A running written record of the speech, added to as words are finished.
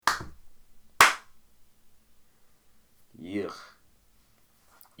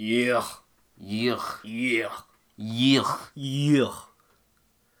Yeah. Yuck. Yeah. Yuck. Yeah.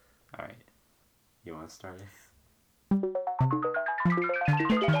 Alright. You want to start it?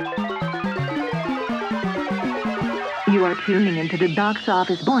 You are tuning into the Box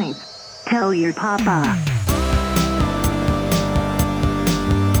Office Boys. Tell your papa.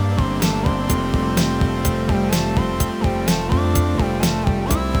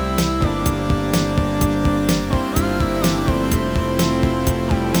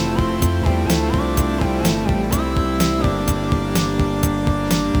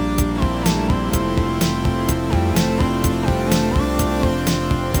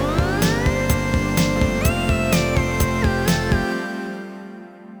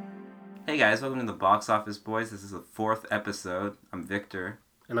 Hey guys, welcome to the Box Office Boys. This is the 4th episode. I'm Victor.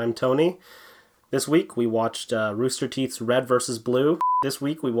 And I'm Tony. This week we watched Rooster Teeth's Red vs. Blue. This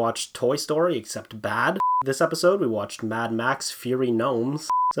week we watched Toy Story, except bad. This episode we watched Mad Max Fury Gnomes.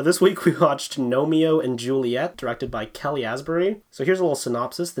 So this week we watched Gnomeo and Juliet, directed by Kelly Asbury. So here's a little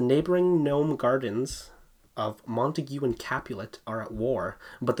synopsis. The neighboring gnome gardens of Montague and Capulet are at war,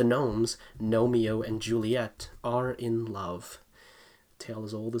 but the gnomes, Gnomeo and Juliet, are in love. Tale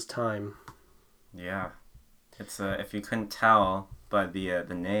as old as time. Yeah. It's if you couldn't tell by the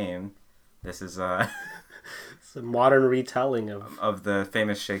name, this is It's a modern retelling of the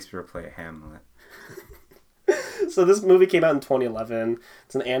famous Shakespeare play Hamlet. So this movie came out in 2011.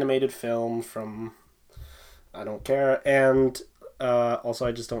 It's an animated film from I don't care, and also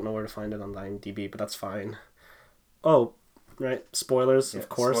I just don't know where to find it on IMDb, but that's fine. Oh, right, spoilers, of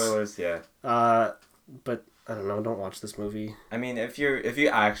course. Spoilers, yeah. But I don't know. Don't watch this movie. I mean, if you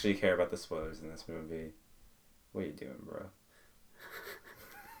actually care about the spoilers in this movie, what are you doing, bro?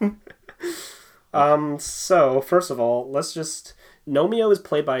 So first of all, let's just. Gnomeo is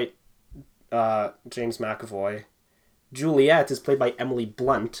played by James McAvoy. Juliet is played by Emily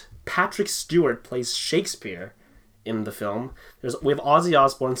Blunt. Patrick Stewart plays Shakespeare in the film. We have Ozzy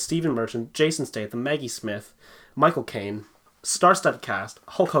Osbourne, Stephen Merchant, Jason Statham, Maggie Smith, Michael Caine, star-studded cast.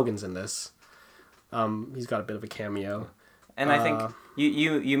 Hulk Hogan's in this. He's got a bit of a cameo. And I think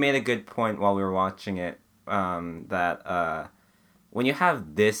you made a good point while we were watching it, that when you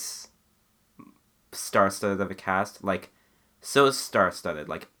have this star-studded of a cast, like, so star-studded,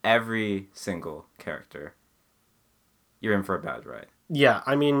 like, every single character, you're in for a bad ride. Yeah,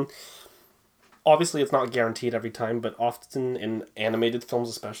 I mean, obviously it's not guaranteed every time, but often in animated films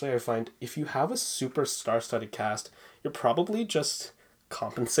especially, I find if you have a super star-studded cast, you're probably just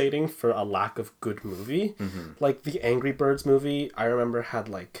compensating for a lack of good movie. Mm-hmm. Like the Angry Birds movie, I remember had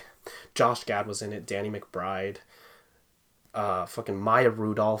like Josh Gad was in it, Danny McBride, fucking Maya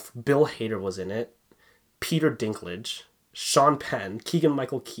Rudolph, Bill Hader was in it, Peter Dinklage, Sean Penn,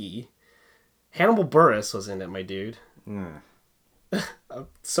 Keegan-Michael Key, Hannibal Buress was in it, my dude.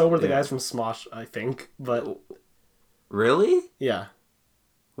 So were the guys from Smosh, I think, but Really? yeah,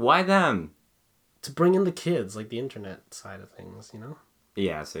 Why them? to bring in the kids, like the internet side of things, you know?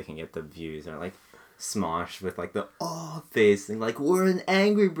 Yeah, so you can get the views, or like Smosh with like the face thing, like, we're in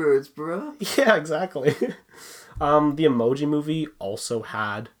Angry Birds, bro. Yeah, exactly. The Emoji Movie also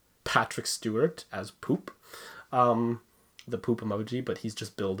had Patrick Stewart as Poop. The Poop emoji, but he's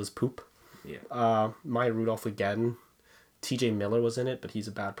just billed as Poop. Yeah. Maya Rudolph again. TJ Miller was in it, but he's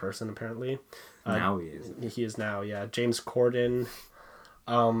a bad person apparently. Now he is. He is now, yeah. James Corden.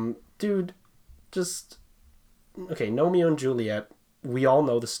 Dude, just... Okay, Gnomeo and Juliet, we all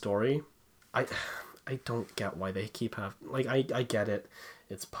know the story. I don't get why they keep like, I get it.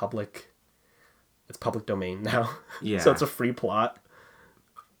 It's public domain now. Yeah. So it's a free plot.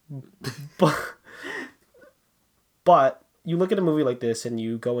 But you look at a movie like this and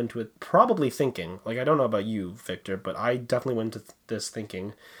you go into it probably thinking, like, I don't know about you, Victor, but I definitely went into this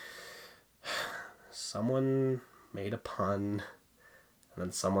thinking, someone made a pun, and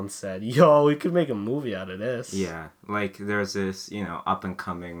then someone said, yo, we could make a movie out of this. Yeah, like there's this, up and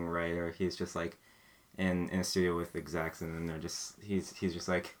coming writer. He's just like in a studio with execs, and then they're just he's just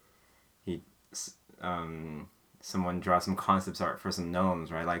like someone draw some concepts art for some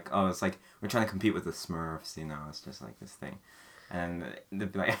gnomes, right? Like, oh, it's like we're trying to compete with the Smurfs, it's just like this thing, and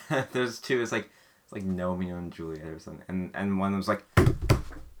they'd be like, there's two, it's like Gnomeo and Juliet or something, and one of them's like,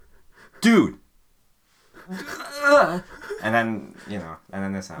 dude. And then, and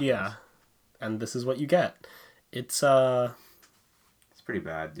then this happens. Yeah. And this is what you get. It's pretty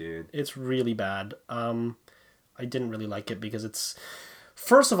bad, dude. It's really bad. I didn't really like it because it's...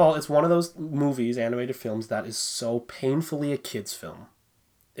 First of all, it's one of those movies, animated films, that is so painfully a kid's film.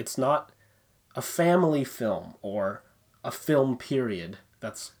 It's not a family film or a film period.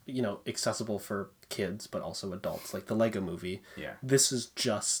 that's, you know, accessible for kids but also adults, like the Lego Movie. Yeah. This is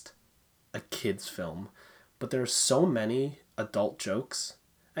just a kids film, but there are so many adult jokes,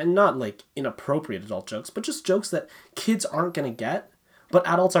 and not like inappropriate adult jokes, but just jokes that kids aren't going to get, but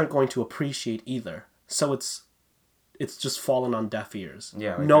adults aren't going to appreciate either. So it's just fallen on deaf ears.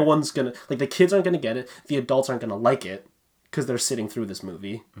 Yeah, like no that. one's going to, like, the kids aren't going to get it, the adults aren't going to like it because they're sitting through this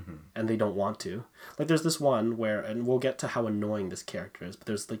movie and they don't want to. Like, there's this one where, and we'll get to how annoying this character is, but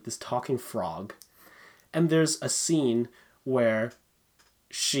there's like this talking frog, and there's a scene where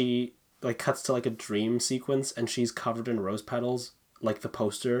she like cuts to like a dream sequence and she's covered in rose petals, like the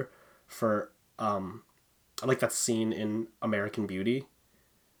poster for like that scene in American Beauty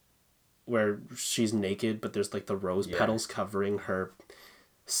where she's naked but there's like the rose petals covering her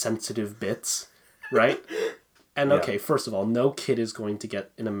sensitive bits, right? And okay, first of all, no kid is going to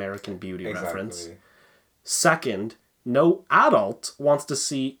get an American Beauty reference. Second, no adult wants to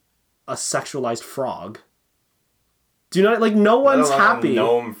see a sexualized frog. Do you know, like, no one's happy.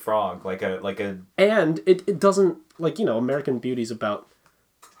 Gnome frog, like a. And it doesn't, like, you know, American Beauty's about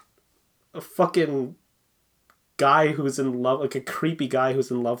a fucking guy who's in love, like a creepy guy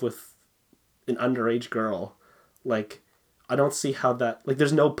who's in love with an underage girl. Like, I don't see how that, like,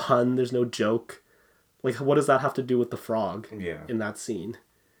 there's no pun, there's no joke. Like, what does that have to do with the frog in that scene?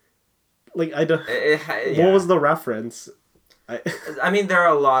 Like, I don't... What was the reference? I mean, there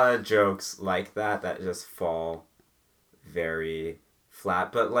are a lot of jokes like that just fall very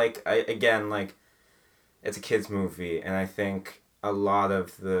flat. But, like, again, like, it's a kid's movie, and I think a lot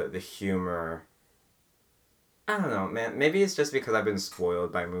of the humor... I don't know, man. Maybe it's just because I've been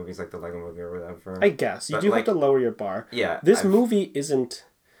spoiled by movies like the Lego Movie or whatever. I guess. You do have to lower your bar. Yeah. This movie isn't...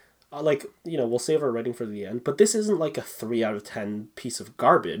 like, you know, we'll save our rating for the end, but this isn't like a 3 out of 10 piece of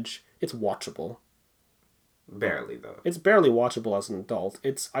garbage. It's watchable. Barely, though. It's barely watchable as an adult.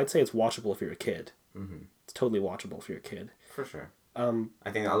 I'd say it's watchable if you're a kid. Mm-hmm. It's totally watchable if you're a kid. For sure.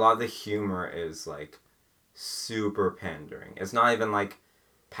 I think a lot of the humor is, like, super pandering. It's not even like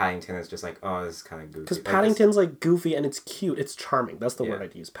Paddington is just like, oh, this is kind of goofy. Because Paddington's, like, goofy and it's cute. It's charming. That's the word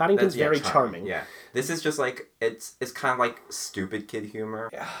I'd use. Paddington's very charming. Yeah. This is just, like, it's kind of like stupid kid humor.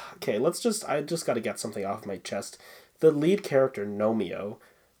 Okay, I just got to get something off my chest. The lead character, Nomeo,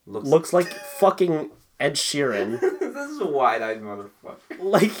 looks like fucking Ed Sheeran. This is a wide-eyed motherfucker.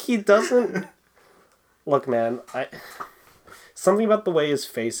 Like, he doesn't... Look, man, something about the way his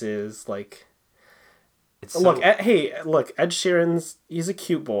face is, like... It's so... Look, Ed Sheeran's... He's a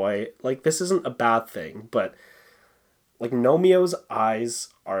cute boy. Like, this isn't a bad thing, but... Like, Nomeo's eyes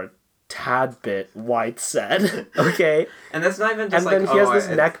are a tad bit wide set, okay? And that's not even just and then he has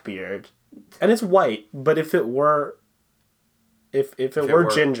this neck beard. And it's white, but if it were... If it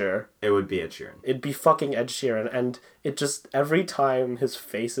were ginger... It would be Ed Sheeran. It'd be fucking Ed Sheeran. And it just... Every time his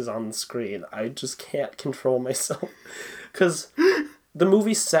face is on the screen, I just can't control myself. Because the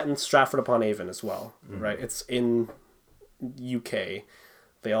movie's set in Stratford-upon-Avon as well, right? It's in UK.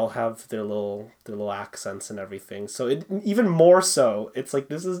 They all have their little accents and everything. So it even more so, it's like,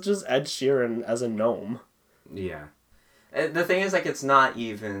 this is just Ed Sheeran as a gnome. Yeah. The thing is, like, it's not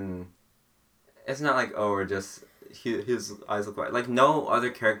even... It's not like, oh, we're just... His eyes look wide. Like, no other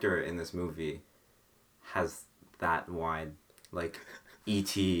character in this movie has that wide, like,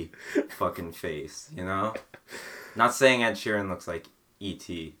 E.T. fucking face, you know? Not saying Ed Sheeran looks like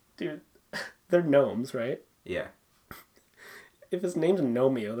E.T. Dude, they're gnomes, right? Yeah. If his name's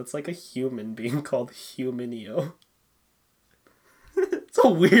Nomeo, that's like a human being called Humanio. It's a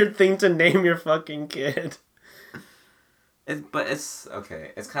weird thing to name your fucking kid. But it's,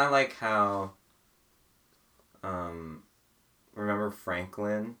 okay, it's kind of like how... remember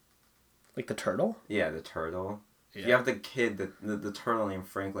Franklin? Like the turtle? Yeah, the turtle. Yeah. You have the kid, the turtle named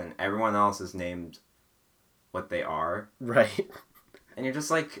Franklin. Everyone else is named what they are. Right. And you're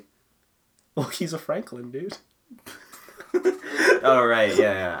just like... Well, he's a Franklin, dude. Oh, right,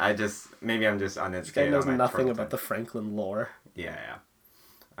 yeah. Maybe I'm just uneducated. This guy knows nothing about the Franklin lore. Yeah.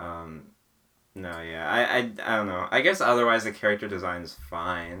 No, yeah. I don't know. I guess otherwise the character design's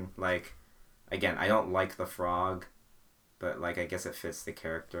fine. Like... Again, I don't like the frog, but, like, I guess it fits the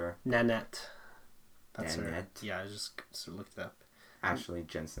character. Nanette. That's Nanette? her. Yeah, I just looked it up. Ashley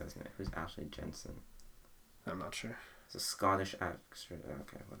Jensen, isn't it? Who's Ashley Jensen? I'm not sure. It's a Scottish actress.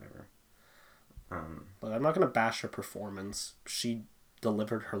 Okay, whatever. But I'm not going to bash her performance. She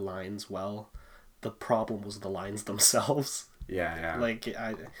delivered her lines well. The problem was the lines themselves. Yeah. Like,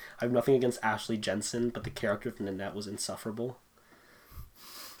 I have nothing against Ashley Jensen, but the character of Nanette was insufferable.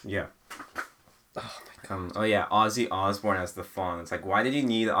 Yeah. Oh my god. Oh yeah, Ozzy Osbourne as the Fawn. It's like, why did you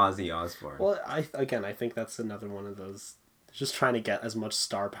need Ozzy Osbourne? Well, I think that's another one of those Just trying to get as much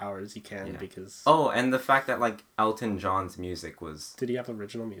star power as you can Yeah. because... Oh, and the fact that, like, Elton John's music was... Did he have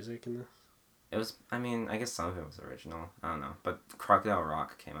original music in this? It was, I mean, I guess some of it was original. I don't know. But Crocodile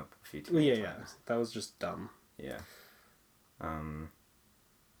Rock came up a few Well, times. yeah. That was just dumb. Yeah.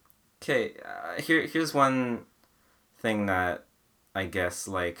 Okay, here's one thing that I guess,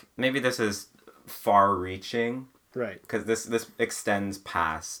 like, maybe this is far-reaching. Right. Because this extends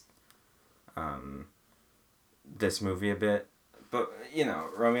past this movie a bit. But, you know,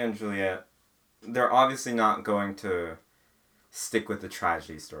 Romeo and Juliet, they're obviously not going to stick with the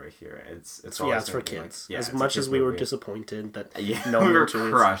tragedy story here. It's always for gonna be kids. Like, as much as we were disappointed that no we were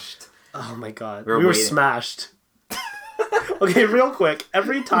Juliet's- crushed. Oh my god. We were We were waiting. smashed. Okay, real quick.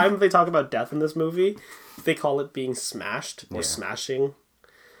 Every time they talk about death in this movie, they call it being smashed or Yeah. smashing.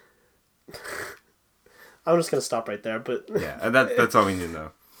 I'm just gonna stop right there, but Yeah, and that's all we need to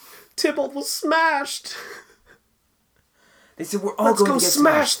know. Tybalt was smashed. They said we're all Let's going go to get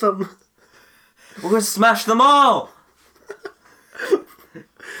smash smashed. them. We're going to smash them all.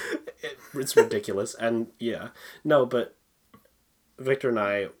 It's ridiculous, and yeah, no, but Victor and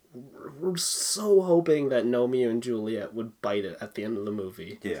I were so hoping that Romeo and Juliet would bite it at the end of the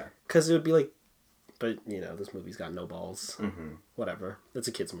movie, Yeah. because it would be like, but you know, this movie's got no balls. Mm-hmm. Whatever, it's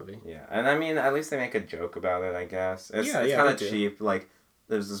a kids movie. Yeah, and I mean, at least they make a joke about it, I guess. It's kind they of do. cheap. Like,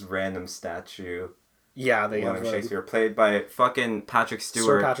 there's this random statue. Yeah, they William have Shakespeare, played by fucking Patrick Sir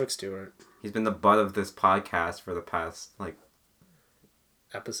Stewart. Patrick Stewart He's been the butt of this podcast for the past, like,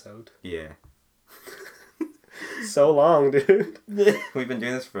 episode. yeah. So long, dude. We've been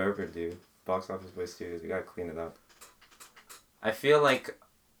doing this forever, dude. Box Office Boy Studios, we gotta clean it up. I feel like,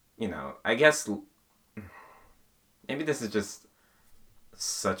 you know, I guess maybe this is just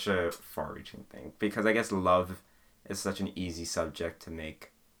such a far-reaching thing, because I guess love is such an easy subject to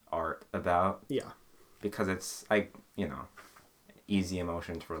make art about, Yeah, because it's, like, you know, easy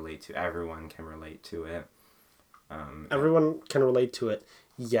emotion to relate to. Everyone can relate to it. everyone can relate to it,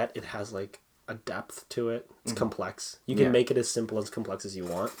 yet it has like a depth to it. It's complex. You can Yeah. make it as simple as complex as you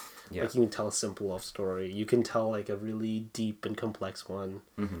want. Yeah. Like you can tell a simple love story. You can tell like a really deep and complex one.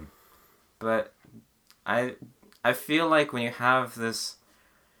 But I feel like when you have this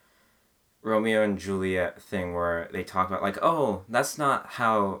Romeo and Juliet thing where they talk about, like, oh, that's not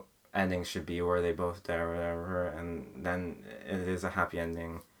how endings should be, where they both die or whatever, and then it is a happy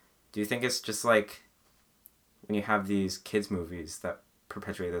ending. Do you think it's just like when you have these kids movies that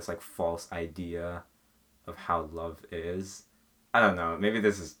perpetuate this like false idea of how love is? I don't know. Maybe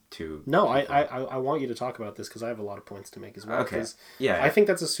this is too... No, too far. I want you to talk about this because I have a lot of points to make as well. Okay. 'Cause Yeah. I think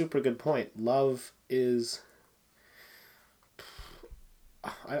that's a super good point. Love is...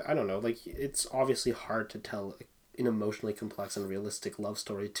 I don't know. Like, it's obviously hard to tell an emotionally complex and realistic love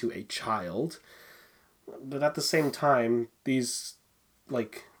story to a child. But at the same time, these,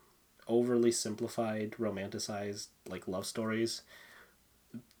 like, overly simplified, romanticized, like, love stories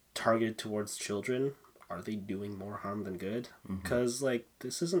targeted towards children, are they doing more harm than good? Because, like,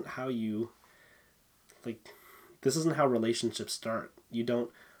 this isn't how relationships start. You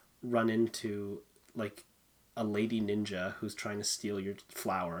don't run into, like, a lady ninja who's trying to steal your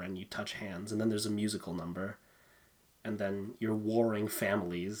flower and you touch hands, and then there's a musical number, and then your warring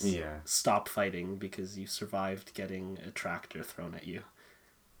families stop fighting because you survived getting a tractor thrown at you.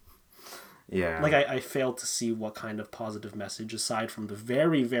 Yeah. Like, I failed to see what kind of positive message, aside from the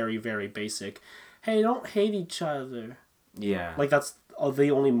very, very, very basic, hey, don't hate each other. Yeah. Like, that's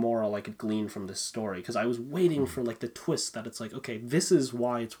the only moral I could glean from this story, because I was waiting for, like, the twist that it's like, okay, this is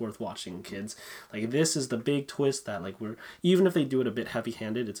why it's worth watching, kids. Like, this is the big twist that, like, even if they do it a bit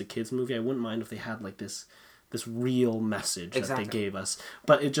heavy-handed, it's a kids movie, I wouldn't mind if they had, like, this real message that they gave us.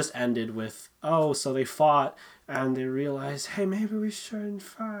 But it just ended with, oh, so they fought, and they realized, hey, maybe we shouldn't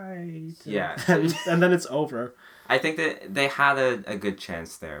fight. Yeah. And then it's over. I think that they had a good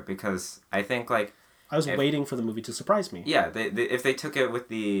chance there, because I think, like... I was waiting for the movie to surprise me. Yeah, they if they took it with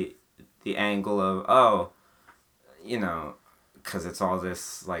the angle of, oh, you know, because it's all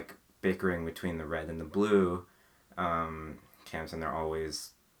this, like, bickering between the red and the blue camps, and they're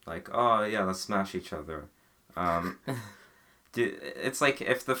always like, oh, yeah, let's smash each other. It's like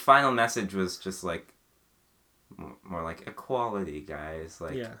if the final message was just, like, more like equality, guys.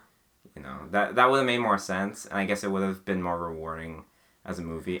 Like, Yeah. you know, that would have made more sense, and I guess it would have been more rewarding as a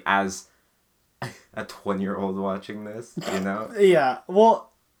movie, as a 20-year-old watching this, you know? Yeah,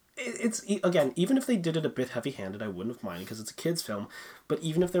 well, it's, again, even if they did it a bit heavy-handed, I wouldn't have minded, because it's a kid's film, but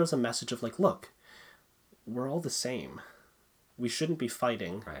even if there was a message of, like, look, we're all the same. We shouldn't be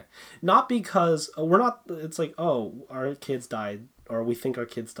fighting. Right. Not because, we're not, it's like, oh, our kids died, or we think our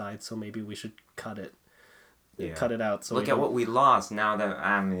kids died, so maybe we should cut it. cut it out. So look at what we lost now that,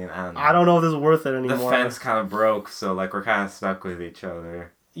 I mean, I don't know. I don't know if this is worth it anymore. The fence kind of broke, so, like, we're kind of stuck with each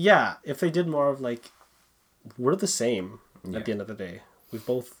other. Yeah, if they did more of, like, we're the same at the end of the day. We've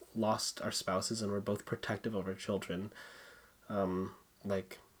both lost our spouses and we're both protective of our children.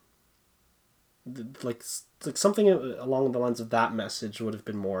 Like something along the lines of that message would have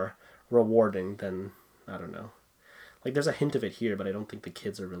been more rewarding than, I don't know. Like, there's a hint of it here, but I don't think the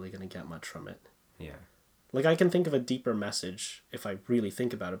kids are really going to get much from it. Yeah. Like, I can think of a deeper message if I really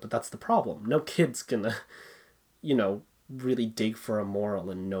think about it, but that's the problem. No kid's gonna, really dig for a moral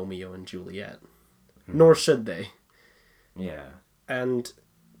in Romeo and Juliet. Nor should they. Yeah. And,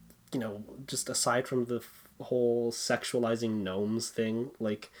 just aside from the whole sexualizing gnomes thing,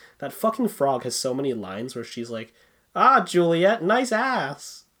 like, that fucking frog has so many lines where she's like, Juliet, nice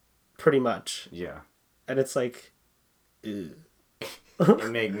ass. Pretty much. Yeah. And it's like, ew.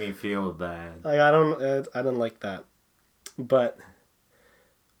 It made me feel bad. Like, I don't like that. But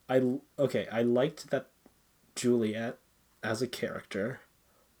I liked that Juliet as a character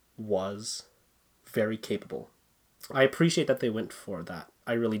was very capable. I appreciate that they went for that.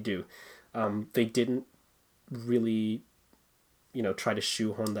 I really do. They didn't really, try to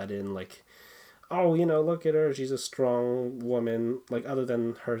shoehorn that in, like, oh, look at her, she's a strong woman, like, other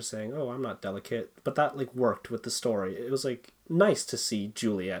than her saying, oh, I'm not delicate. But that, like, worked with the story. It was, like, nice to see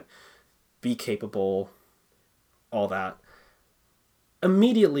Juliet be capable, all that.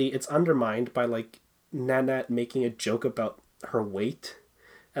 Immediately, it's undermined by, like, Nanette making a joke about her weight,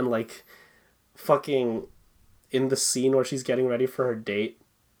 and, like, fucking in the scene where she's getting ready for her date,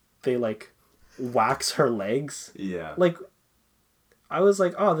 they, like, wax her legs. Yeah. Like, I was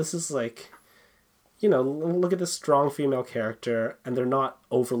like, oh, this is, like, look at this strong female character, and they're not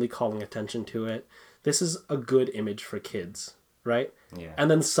overly calling attention to it. This is a good image for kids, right? Yeah. And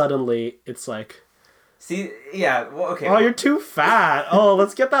then suddenly, it's like, see, yeah, well, okay. oh, you're too fat. Oh,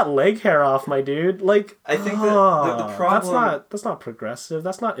 let's get that leg hair off, my dude. Like, I think that the problem... That's not progressive.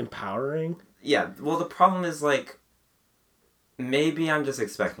 That's not empowering. Yeah, well, the problem is, like, maybe I'm just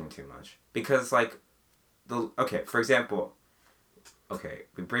expecting too much. Because, like, for example,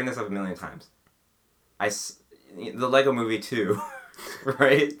 we bring this up a million times. The Lego Movie 2,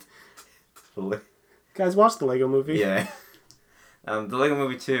 right? Guys, watch the Lego Movie. Yeah. The Lego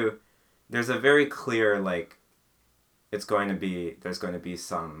Movie 2, there's a very clear, like, there's going to be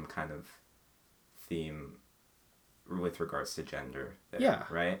some kind of theme with regards to gender there, yeah.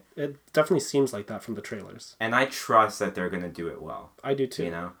 Right? It definitely seems like that from the trailers. And I trust that they're going to do it well. I do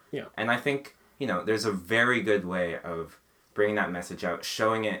too. Yeah. And I think, there's a very good way of bringing that message out,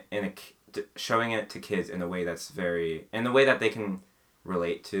 showing it to kids in a way that they can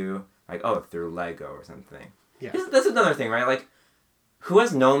relate to, like, through Lego or something. Yeah. That's another thing, right? Like, who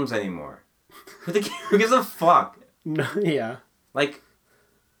has gnomes anymore? Who gives a fuck? No, yeah. Like,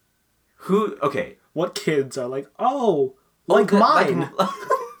 who? Okay. What kids are like, oh, like mine?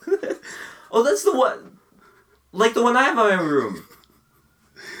 Oh, that's the one. Like the one I have in my room.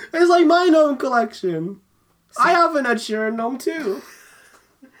 It's like my gnome collection. See, I have an Ed Sheeran gnome too.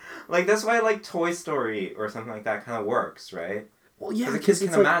 Like, that's why, like, Toy Story or something like that kind of works, right? Well, yeah, because the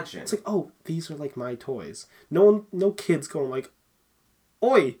kids can imagine. It's like, oh, these are like my toys. No kids going like,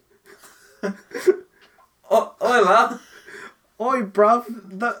 oi. Oh, oi, lad. Oi, bruv,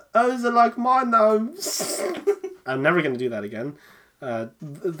 those are like my gnomes. I'm never going to do that again.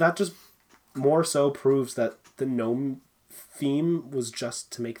 That just more so proves that the gnome theme was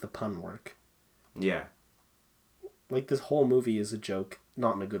just to make the pun work. Yeah. Like, this whole movie is a joke,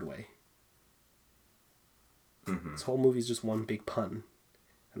 not in a good way. Mm-hmm. This whole movie is just one big pun.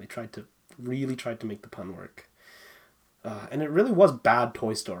 And they really tried to make the pun work. And it really was bad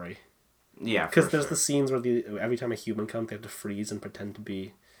Toy Story. Yeah, because there's the scenes where every time a human comes, they have to freeze and pretend to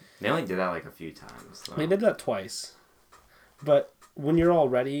be. They only did that like a few times. So. They did that twice, but when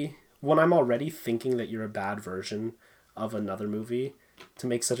I'm already thinking that you're a bad version of another movie, to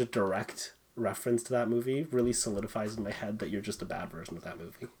make such a direct reference to that movie really solidifies in my head that you're just a bad version of that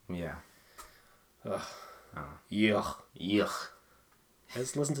movie. Yeah. Ugh. Yuck. Yuck.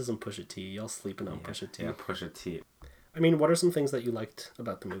 Let's listen to some Pusha T. Y'all sleeping on Pusha T. Yeah, Pusha T. I mean, what are some things that you liked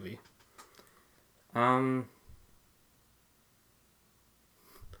about the movie? There's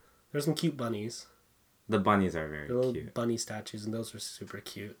some cute bunnies. The bunnies are very little cute. Bunny statues, and those were super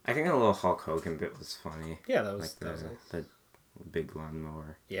cute. I think the little Hulk Hogan bit was funny. Yeah, that was like nice. The big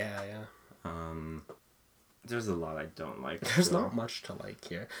lawnmower. Yeah. There's a lot I don't like. There's not much to like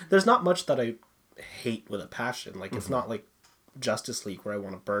here. There's not much that I hate with a passion. Like, it's not like Justice League where I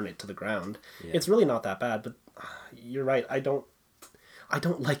want to burn it to the ground. Yeah. It's really not that bad, but you're right. I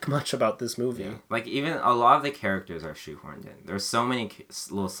don't like much about this movie. Yeah. Like, even a lot of the characters are shoehorned in. There's so many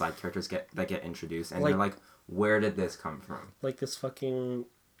little side characters that get introduced, and Like- you're like, where did this come from? Like this fucking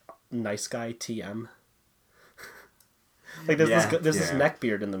nice guy TM. Like, there's this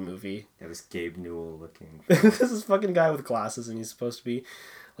neckbeard in the movie. Yeah, this Gabe Newell looking. This is fucking guy with glasses, and he's supposed to be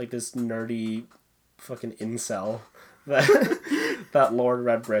like this nerdy fucking incel that that Lord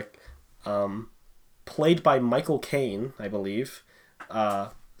Redbrick, played by Michael Caine, I believe,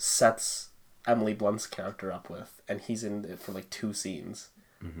 sets Emily Blunt's character up with, and he's in it for like 2 scenes.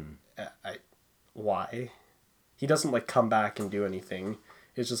 Why? He doesn't like come back and do anything.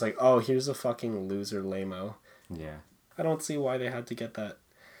 It's just like, oh, here's a fucking loser lame-o. Yeah. I don't see why they had to get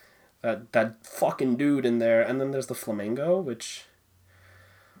that fucking dude in there. And then there's the Flamingo, which...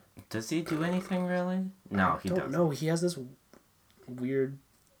 Does he do anything, really? No, he doesn't. No, he has this weird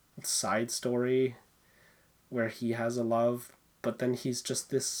side story where he has a love, but then he's just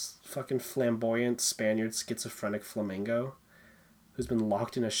this fucking flamboyant Spaniard schizophrenic flamingo who's been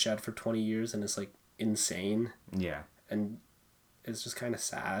locked in a shed for 20 years and is, like, insane. Yeah. And it's just kind of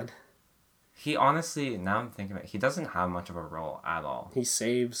sad. He honestly, now I'm thinking about it, he doesn't have much of a role at all. He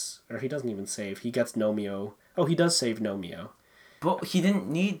saves, or he doesn't even save. He gets Nomeo. Oh, he does save Nomeo. But he didn't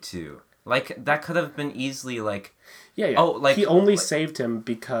need to. Like, that could have been easily, like... Yeah. Oh, like... He only saved him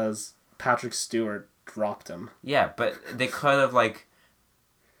because Patrick Stewart dropped him. Yeah, but they could have, like...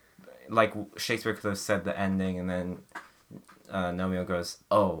 Like, Shakespeare could have said the ending, and then Nomeo goes,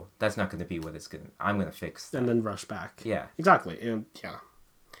 oh, that's not going to be what it's going to... I'm going to fix that. And then rush back. Yeah. Exactly. And, yeah.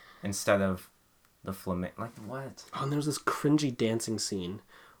 Instead of the flamingo... Like, what? Oh, and there's this cringy dancing scene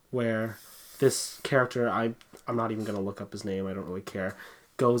where this character, I'm not even going to look up his name, I don't really care,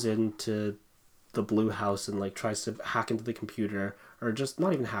 goes into the blue house and, like, tries to hack into the computer, or just,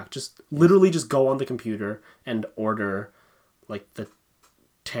 not even hack, just literally just go on the computer and order, like, the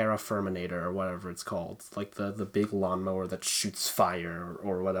Terraforminator, or whatever it's called, like the big lawnmower that shoots fire,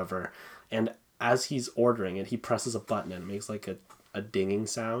 or whatever. And as he's ordering it, he presses a button and it makes, like, a dinging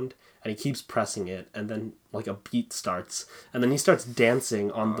sound, and he keeps pressing it, and then like a beat starts, and then he starts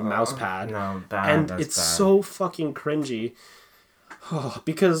dancing on the mouse pad. No, bad. And that's it's bad. so fucking cringy.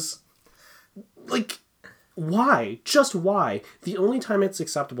 Because, like, why? Just why? The only time it's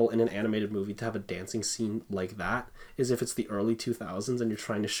acceptable in an animated movie to have a dancing scene like that is if it's the early 2000s and you're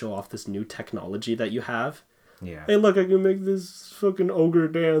trying to show off this new technology that you have. Yeah. Hey, look, I can make this fucking ogre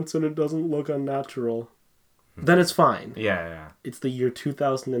dance and it doesn't look unnatural. Then it's fine. Yeah. It's the year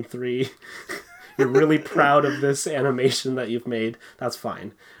 2003. You're really proud of this animation that you've made. That's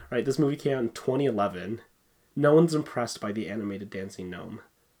fine. Right, this movie came out in 2011. No one's impressed by the animated dancing gnome.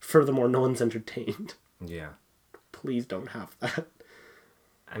 Furthermore, no one's entertained. Yeah. Please don't have that.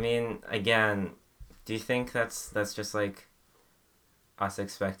 I mean, again, do you think that's just like us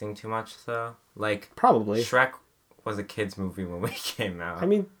expecting too much though? Like, Probably. Shrek was a kids movie when we came out. I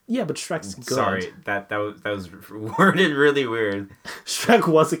mean, yeah, but Shrek's good. Sorry, that was worded really weird. Shrek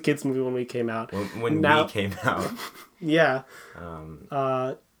was a kids movie when we came out. When Now- we came out. Yeah.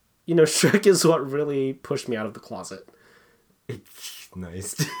 You know, Shrek is what really pushed me out of the closet.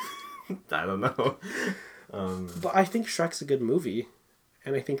 Nice. I don't know. But I think Shrek's a good movie,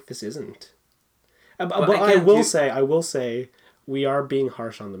 and I think this isn't. But again, I will say, we are being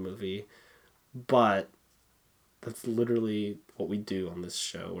harsh on the movie, but that's literally what we do on this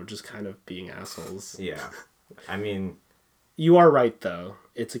show. We're just kind of being assholes. Yeah. I mean... You are right, though.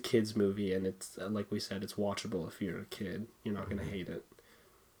 It's a kid's movie, and it's, like we said, it's watchable if you're a kid. You're not going to hate it.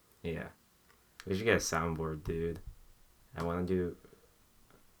 Yeah. We should get a soundboard, dude. I want to do...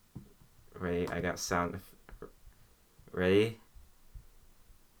 Ready? I got sound... Ready?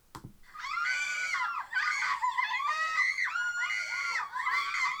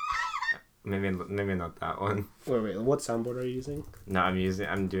 Maybe not that one. Wait, what soundboard are you using? No,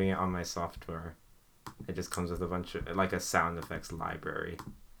 I'm doing it on my software. It just comes with a bunch of, like, a sound effects library.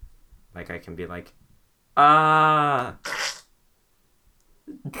 Like, I can be like, ah!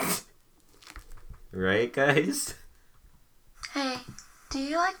 Right, guys? Hey, do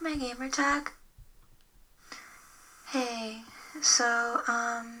you like my gamer tag? Hey, so,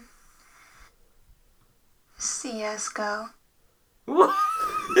 CSGO. What?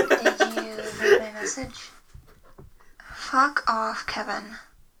 Did you read my message? Fuck off, Kevin.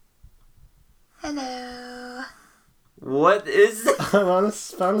 Hello. What is that? I'm on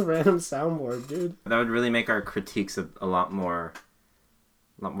a random soundboard, dude. That would really make our critiques a lot more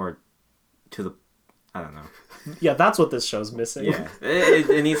to the, I don't know. Yeah, that's what this show's missing. Yeah,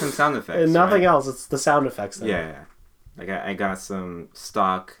 it needs some sound effects. And nothing right? else. It's the sound effects. Then. Yeah. Like I got some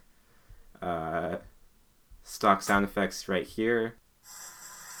stock sound effects right here.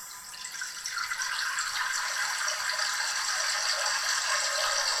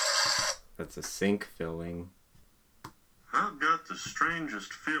 That's a sink filling. I've got the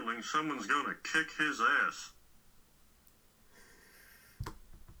strangest feeling someone's gonna kick his ass.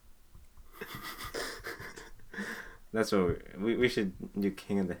 That's what we should do.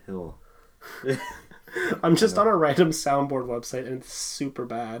 King of the Hill. I'm just on a random soundboard website and it's super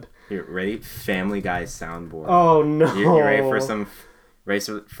bad. Here, ready? Family Guy soundboard. Oh no! You ready for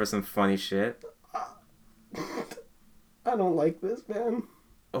some funny shit? I don't like this, man.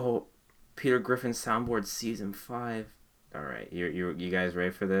 Oh, Peter Griffin soundboard season 5. All right, you guys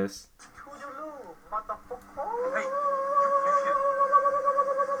ready for this?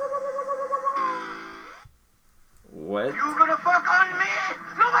 What? You gonna fuck on me?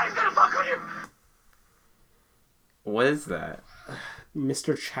 Nobody's gonna fuck on you! What is that?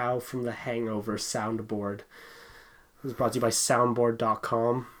 Mr. Chow from The Hangover soundboard. It was brought to you by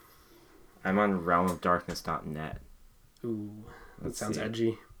soundboard.com. I'm on realmofdarkness.net. Ooh, that Let's sounds see.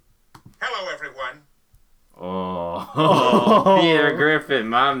 edgy. Hello, everyone. Oh, Peter Griffin,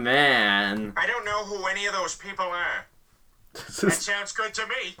 my man. I don't know who any of those people are. That sounds good to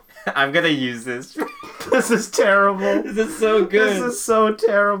me. I'm gonna use this. This is terrible. This is so good. This is so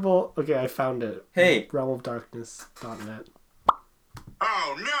terrible. Okay, I found it. Hey. Realmofdarkness.net.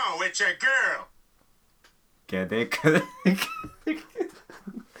 Oh no, it's a girl. Get it?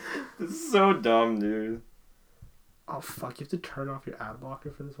 This is so dumb, dude. Oh fuck, you have to turn off your ad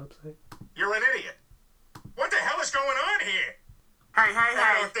blocker for this website? You're an idiot. What the hell is going on here? Hey,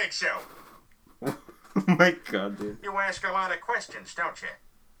 I don't think so. Oh my god, dude. You ask a lot of questions, don't you?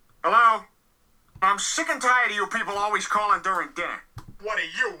 Hello? I'm sick and tired of you people always calling during dinner. What do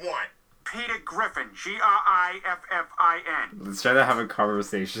you want? Peter Griffin, Griffin. Let's try to have a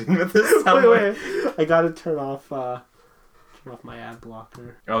conversation with this. Wait. I gotta turn off my ad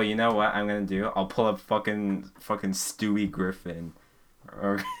blocker. Oh, you know what I'm gonna do? I'll pull up fucking Stewie Griffin.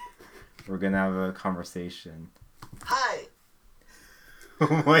 Or we're gonna have a conversation. Hi.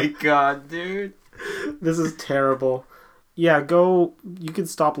 Oh my god, dude. This is terrible. Yeah, go. You can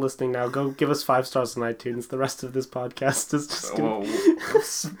stop listening now. Go give us 5 stars on iTunes. The rest of this podcast is just. Whoa.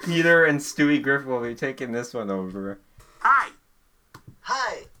 Peter and Stewie Griffin will be taking this one over. Hi.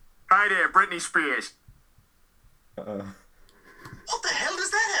 Hi there, Britney Spears. What the hell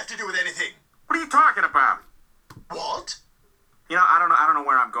does that have to do with anything? What are you talking about? What? You know, I don't know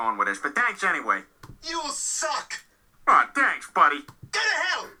where I'm going with this, but thanks anyway. You suck. Oh, thanks, buddy. Go to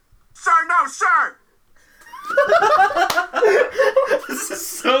hell. Sir, no, sir. This is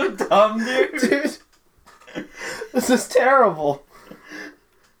so dumb, dude. This is terrible.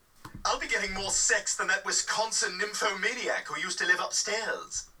 I'll be getting more sex than that Wisconsin nymphomaniac who used to live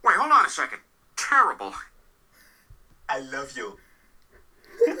upstairs. Wait, hold on a second. Terrible. I love you.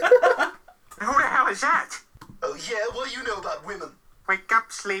 Who the hell is that? Oh yeah, what do you know about women? Wake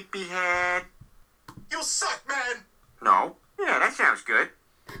up, sleepyhead. You suck, man! No. Yeah, that sounds good.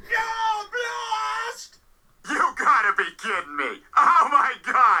 You're blast! You gotta be kidding me. Oh my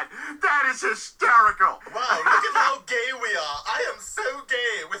god, that is hysterical. Wow, look at how gay we are. I am so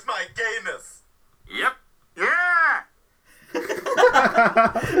gay with my gayness. Yep. Yeah.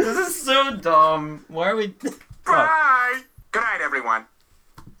 This is so dumb. Why are we... Bye. Good night, everyone.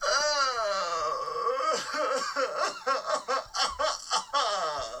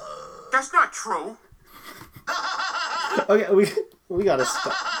 That's not true. Okay, we gotta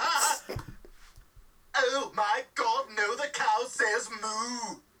stop. Oh my god, no, the cow says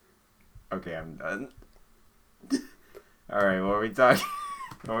moo. Okay, I'm done. Alright, what are we talking...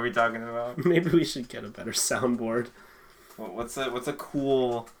 What are we talking about? Maybe we should get a better soundboard. What's a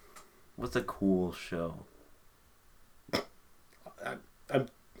cool show? I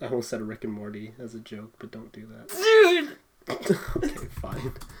almost said Rick and Morty as a joke, but don't do that. Dude! Okay,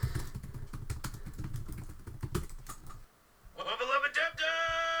 fine.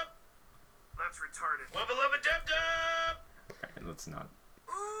 That's retarded. Alright, let's not.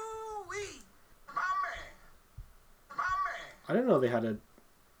 Ooh-wee. My man. I didn't know they had an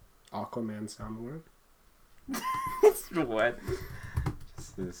Aquaman soundboard. What?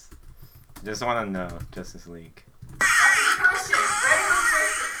 Just want to know, Justice League.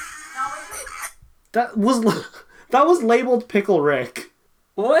 That was labeled Pickle Rick.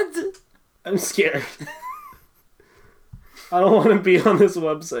 What? I'm scared. I don't want to be on this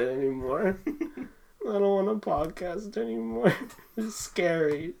website anymore. I don't want to podcast anymore. It's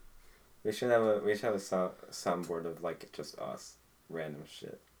scary. We should have a soundboard of like just us, random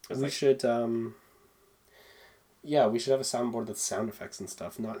shit. We should yeah, we should have a soundboard with sound effects and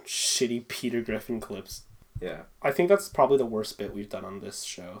stuff, not shitty Peter Griffin clips. Yeah. I think that's probably the worst bit we've done on this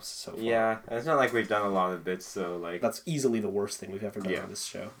show so far. Yeah, it's not like we've done a lot of bits, so like... That's easily the worst thing we've ever done on this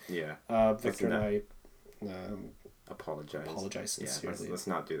show. Yeah. Victor and I... Apologize sincerely. Let's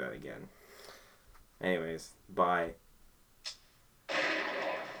not do that again. Anyways, bye.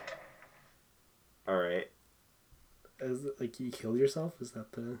 Alright. Is it, like, you killed yourself? Is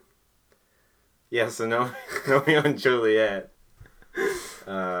that the... Yeah, so Romeo and Juliet.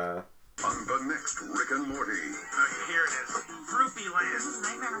 On the next Rick and Morty. Here it is. Droopy Land.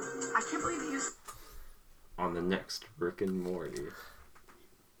 Nightmare. I can't believe he used... On the next Rick and Morty.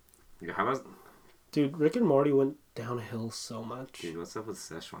 How about... Dude, Rick and Morty went downhill so much. Dude, what's up with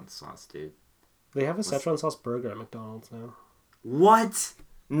Szechuan sauce, dude? They have a Szechuan sauce burger at McDonald's now. What?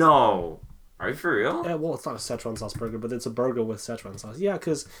 No. Are you for real? Yeah, well, it's not a Szechuan sauce burger, but it's a burger with Szechuan sauce. Yeah,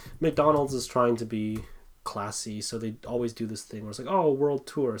 because McDonald's is trying to be classy, so they always do this thing where it's like, oh, world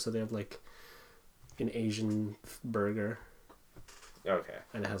tour, so they have like an Asian burger. Okay.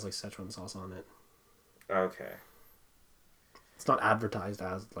 And it has like Szechuan sauce on it. Okay. It's not advertised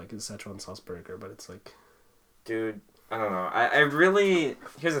as like a Szechuan sauce burger, but it's like... Dude, I don't know. I really...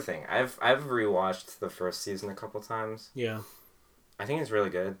 Here's the thing. I've rewatched the first season a couple times. Yeah. I think it's really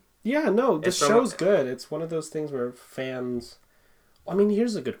good. Yeah, no, the show's good. It's one of those things where fans... I mean,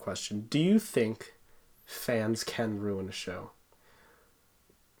 here's a good question. Do you think fans can ruin a show?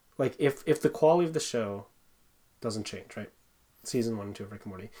 Like, if the quality of the show doesn't change, right? Season 1 and 2 of Rick and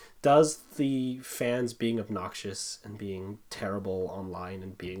Morty. Does the fans being obnoxious and being terrible online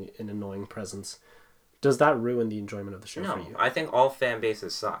and being an annoying presence, does that ruin the enjoyment of the show for you? No, I think all fan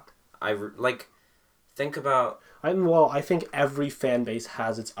bases suck. Think about... I think every fan base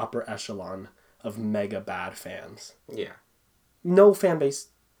has its upper echelon of mega bad fans. Yeah. No fan base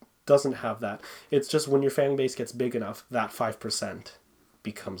doesn't have that. It's just when your fan base gets big enough, that 5%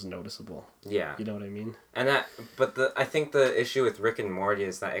 becomes noticeable. Yeah. You know what I mean? And I think the issue with Rick and Morty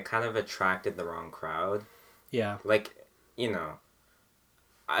is that it kind of attracted the wrong crowd. Yeah. Like, you know,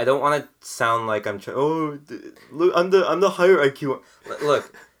 I don't want to sound like I'm look, I'm the higher IQ.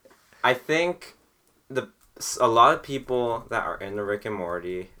 Look, I think a lot of people that are into Rick and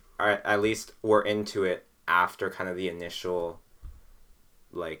Morty are at least were into it after kind of the initial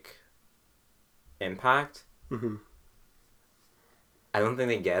like impact. Mm-hmm. I don't think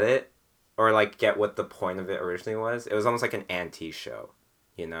they get it or like get what the point of it originally was. It was almost like an anti-show,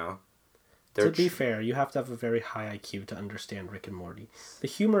 you know? To be fair, you have to have a very high IQ to understand Rick and Morty. The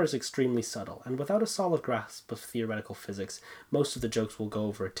humor is extremely subtle, and without a solid grasp of theoretical physics, most of the jokes will go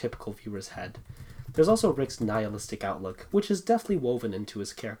over a typical viewer's head. There's also Rick's nihilistic outlook, which is deftly woven into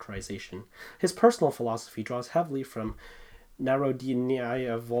his characterization. His personal philosophy draws heavily from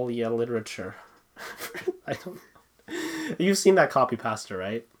Narodinaya Volia literature. I don't know. You've seen that copy pasta,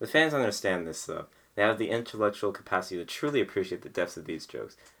 right? The fans understand this, though. They have the intellectual capacity to truly appreciate the depths of these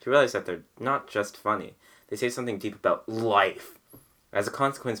jokes, to realize that they're not just funny. They say something deep about life. As a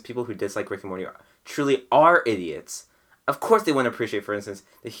consequence, people who dislike Rick and Morty truly are idiots. Of course they wouldn't appreciate, for instance,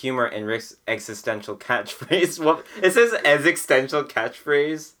 the humor in Rick's existential catchphrase. Well, it says existential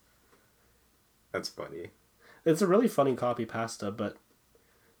catchphrase. That's funny. It's a really funny copy pasta, but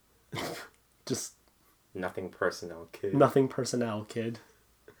just... Nothing personnel, kid. Nothing personnel, kid.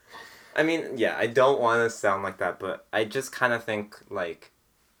 I mean, yeah, I don't want to sound like that, but I just kind of think, like...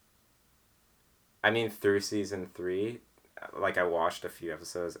 I mean, through season 3, like, I watched a few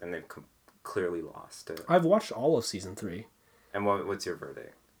episodes, and they've clearly lost it. I've watched all of season 3. And what's your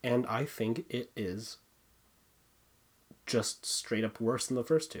verdict? And I think it is just straight up worse than the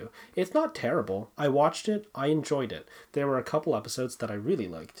first 2. It's not terrible. I watched it. I enjoyed it. There were a couple episodes that I really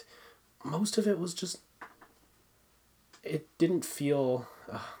liked. Most of it was just... It didn't feel...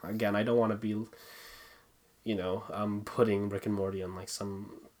 again, I don't want to be, putting Rick and Morty on, like,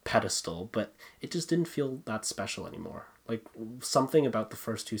 some pedestal, but it just didn't feel that special anymore. Like, something about the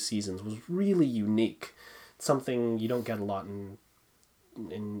first 2 seasons was really unique. Something you don't get a lot in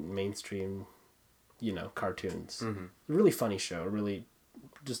mainstream, cartoons. Mm-hmm. Really funny show, really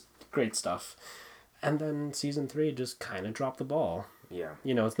just great stuff. And then season 3 just kind of dropped the ball. Yeah.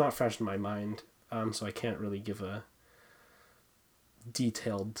 It's not fresh in my mind, so I can't really give a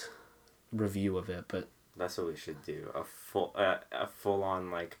detailed review of it, but... That's what we should do. A full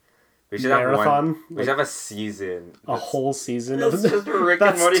on, like... We should marathon? Have we should have a season. A whole season? That's just Rick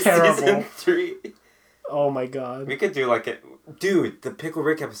and Morty season 3. Oh my god. We could do like Dude, the Pickle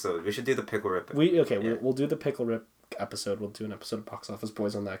Rick episode. We should do the Pickle Rick episode. We'll do the Pickle Rick episode. We'll do an episode of Box Office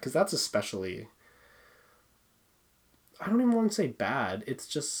Boys on that, because that's especially... I don't even want to say bad. It's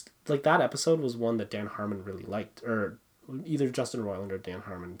just, like, that episode was one that Dan Harmon really liked, or either Justin Roiland or Dan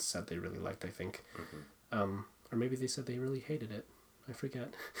Harmon said they really liked, I think. Or maybe they said they really hated it. I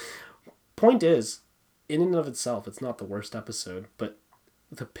forget. Point is, in and of itself, it's not the worst episode, but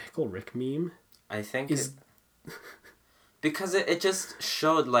the Pickle Rick meme, I think is because it just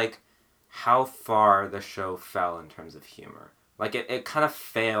showed like how far the show fell in terms of humor. Like it kind of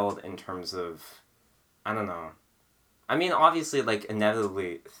failed in terms of, I don't know. I mean, obviously, like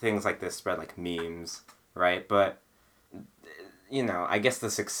inevitably things like this spread like memes, right? But you know, I guess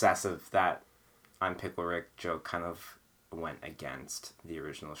the success of that I'm Pickle Rick joke kind of went against the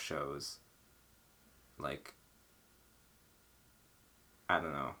original show's, like, I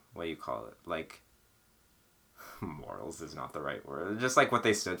don't know, what do you call it? Like, morals is not the right word. Just like what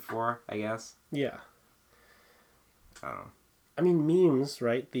they stood for, I guess. Yeah. Oh. I mean, memes,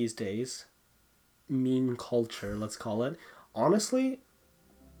 right, these days, meme culture, let's call it, honestly,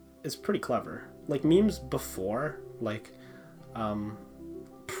 is pretty clever. Like, memes before, like,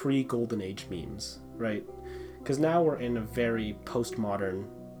 pre-Golden Age memes, right? Because now we're in a very postmodern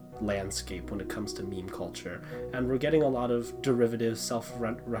landscape when it comes to meme culture, and we're getting a lot of derivative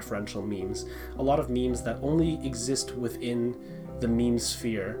self-referential memes, a lot of memes that only exist within the meme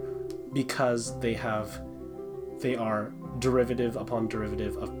sphere because they are derivative upon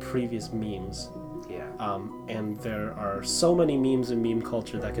derivative of previous memes. Yeah. And there are so many memes in meme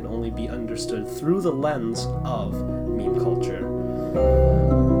culture that can only be understood through the lens of meme culture.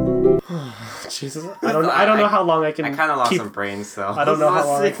 Jesus, I don't know how long I can. I kind of lost some brain cells. I don't know how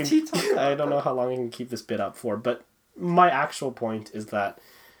long I can. I don't know how long I can keep this bit up for. But my actual point is that,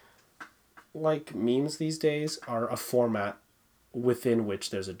 like, memes these days are a format within which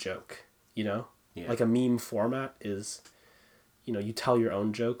there's a joke. You know, like a meme format is, you know, you tell your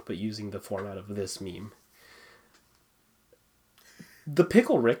own joke, but using the format of this meme. The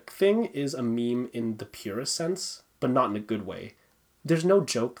Pickle Rick thing is a meme in the purest sense, but not in a good way. There's no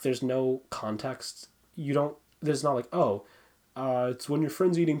joke. There's no context. There's not like, it's when your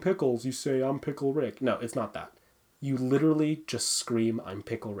friend's eating pickles, you say, I'm Pickle Rick. No, it's not that. You literally just scream, I'm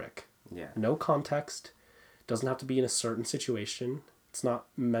Pickle Rick. Yeah. No context. Doesn't have to be in a certain situation. It's not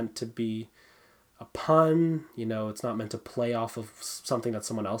meant to be a pun. You know, it's not meant to play off of something that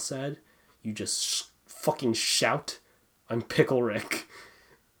someone else said. You just fucking shout, I'm Pickle Rick.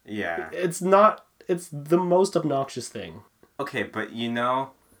 Yeah. It's the most obnoxious thing. Okay, but you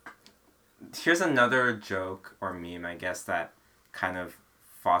know, here's another joke or meme, I guess, that kind of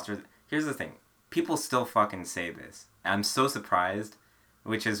fosters... Here's the thing. People still fucking say this. I'm so surprised,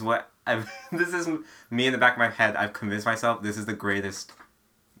 which is what this is me in the back of my head. I've convinced myself this is the greatest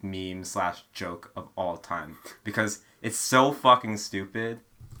meme/joke of all time. Because it's so fucking stupid.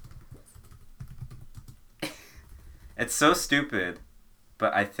 It's so stupid,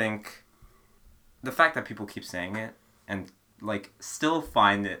 but I think the fact that people keep saying it and like still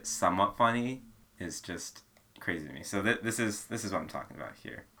find it somewhat funny is just crazy to me. So this is what I'm talking about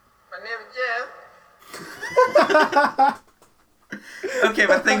here. My name is Jeff. Okay,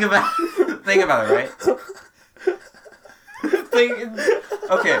 but think about it, right?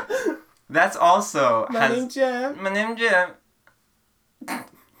 Okay, that's also My name's Jeff. My name's Jeff.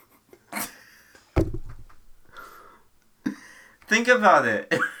 Think about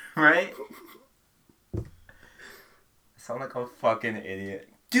it, right? I sound like a fucking idiot.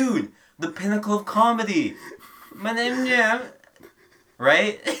 Dude, the pinnacle of comedy. My name's Jeff.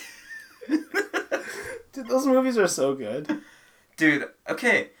 Right? Dude, those movies are so good. Dude,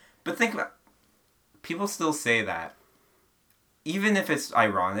 okay, but think about... People still say that. Even if it's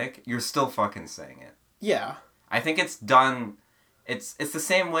ironic, you're still fucking saying it. Yeah. I think it's done... It's the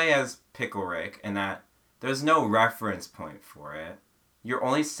same way as Pickle Rick, in that there's no reference point for it. You're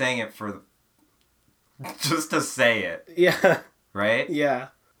only saying it for... just to say it. Yeah. Right? Yeah.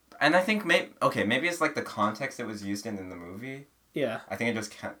 And I think maybe it's like the context it was used in the movie. Yeah. I think it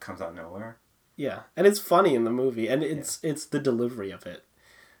just comes out of nowhere. Yeah. And it's funny in the movie, and it's the delivery of it.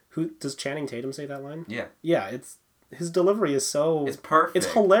 Does Channing Tatum say that line? Yeah. Yeah, his delivery is so... It's perfect.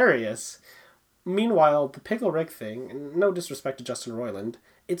 It's hilarious. Meanwhile, the Pickle Rick thing, and no disrespect to Justin Roiland,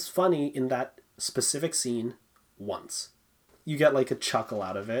 it's funny in that specific scene once. You get like a chuckle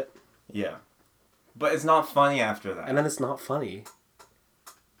out of it. Yeah. But it's not funny after that. And then it's not funny.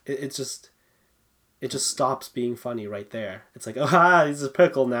 It just stops being funny right there. It's like, he's a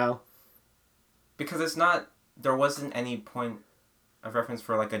pickle now. Because there wasn't any point of reference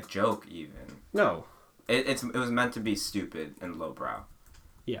for like a joke even. No. It was meant to be stupid and lowbrow.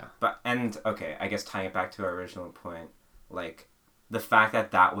 Yeah. Okay, I guess tying it back to our original point, like the fact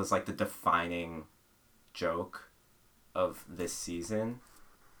that was like the defining joke of this season.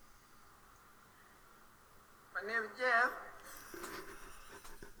 My name is Jeff.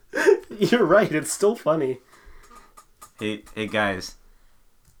 You're right. It's still funny. Hey guys.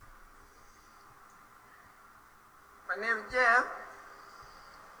 My name is Jeff.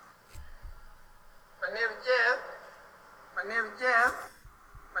 My name is Jeff. My name is Jeff.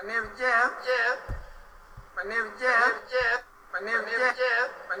 My name is Jeff. Jeff. My name is Jeff. Jeff. My name is Jeff.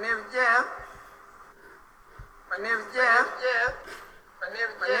 My name is Jeff. My name is Jeff. Jeff. My name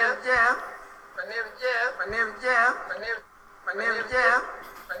is Jeff. My name is Jeff. My name is Jeff. My name is Jeff.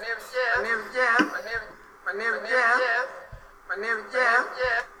 My name is Jeff. My name is Jeff. My name is Jeff. My name is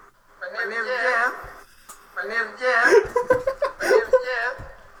Jeff. My name is Jeff. My name is Jeff. My name is Jeff.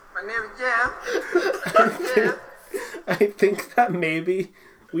 My name is Jeff. I think that maybe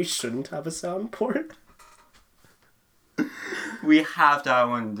we shouldn't have a sound port. We have to have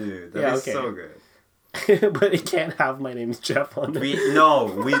one, dude. That'd be so good. But it can't have my name's Jeff on it.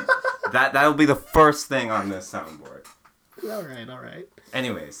 That'll be the first thing on this soundboard. All right.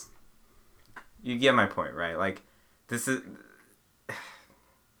 Anyways, you get my point, right? Like, this is...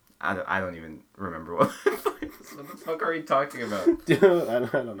 I don't even remember what the fuck are we talking about?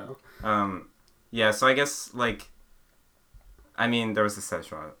 I don't know. Yeah, so I guess, like... I mean, there was the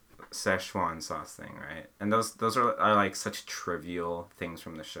Szechuan sauce thing, right? And those are like such trivial things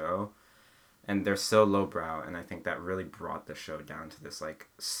from the show. And they're so lowbrow, and I think that really brought the show down to this, like,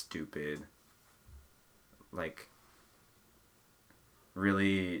 stupid, like,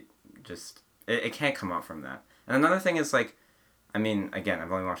 really just... It can't come out from that. And another thing is, like, I mean, again,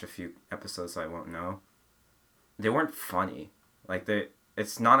 I've only watched a few episodes, so I won't know. They weren't funny. Like,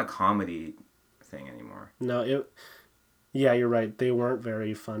 it's not a comedy thing anymore. No, yeah, you're right. They weren't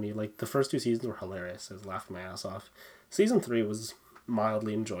very funny. Like, the first 2 seasons were hilarious. I was laughing my ass off. Season 3 was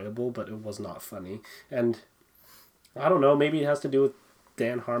mildly enjoyable, but it was not funny. And I don't know, maybe it has to do with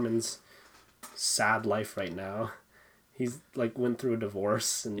Dan Harmon's sad life right now. He's, like, went through a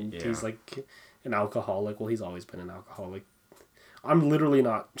divorce, and he's, like, an alcoholic. Well, he's always been an alcoholic. I'm literally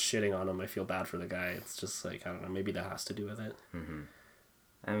not shitting on him. I feel bad for the guy. It's just, like, I don't know, maybe that has to do with it. Mm-hmm.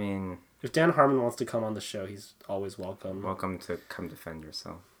 I mean... If Dan Harmon wants to come on the show, he's always welcome. Welcome to come defend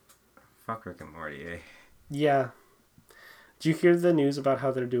yourself. Fuck Rick and Morty, eh? Yeah. Do you hear the news about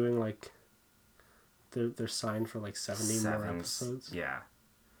how they're doing, like... They're signed for, like, 70 more episodes? Yeah.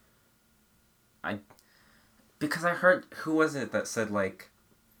 Because I heard... Who was it that said, like...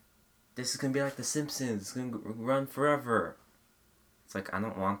 This is gonna be like The Simpsons. It's gonna run forever. It's like, I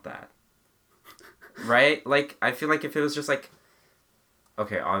don't want that. Right? Like, I feel like if it was just, like...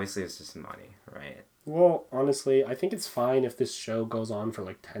 Okay, obviously it's just money, right? Well, honestly, I think it's fine if this show goes on for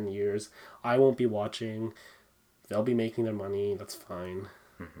like 10 years. I won't be watching. They'll be making their money. That's fine.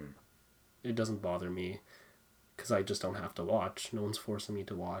 Mm-hmm. It doesn't bother me because I just don't have to watch. No one's forcing me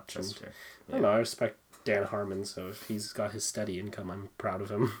to watch. That's true. Yeah. I don't know. I respect Dan Harmon, so if he's got his steady income, I'm proud of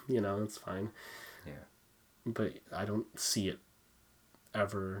him. You know, it's fine. Yeah. But I don't see it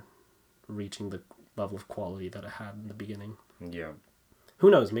ever reaching the level of quality that it had in the beginning. Yeah. Who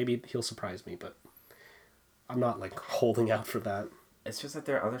knows? Maybe he'll surprise me, but I'm not, like, holding out for that. It's just that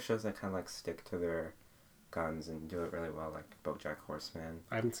there are other shows that kind of, like, stick to their guns and do it really well, like BoJack Horseman.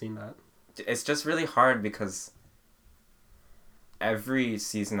 I haven't seen that. It's just really hard because every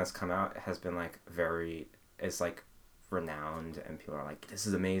season that's come out has been, like, is, like, renowned, and people are like, this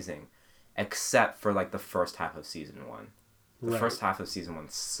is amazing. Except for, like, the first half of season 1. The first half of season 1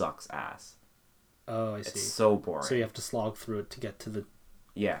 sucks ass. Oh, I see. It's so boring. So you have to slog through it to get to the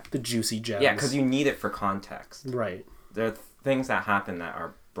the juicy gems. Yeah, because you need it for context. Right. There are things that happen that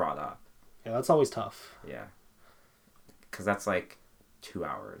are brought up. Yeah, that's always tough. Yeah. Because that's like 2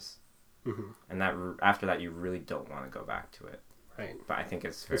 hours. Mm-hmm. And that after that, you really don't want to go back to it. Right. But I think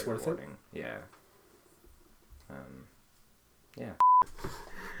it's very worth rewarding. It? Yeah. Yeah.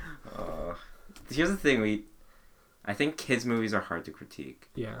 Here's the thing, I think kids' movies are hard to critique.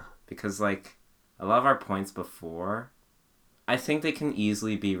 Yeah. Because, like, a lot of our points before, I think they can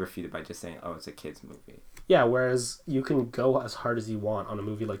easily be refuted by just saying, oh, it's a kids' movie. Yeah, whereas you can go as hard as you want on a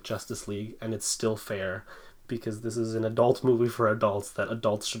movie like Justice League, and it's still fair, because this is an adult movie for adults that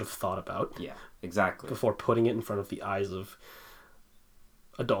adults should have thought about. Yeah, exactly. Before putting it in front of the eyes of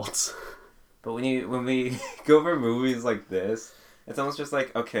adults. But when we go over movies like this, it's almost just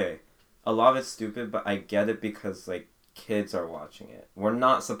like, okay, a lot of it's stupid, but I get it because, like, kids are watching it. We're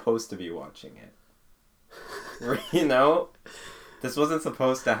not supposed to be watching it. You know? This wasn't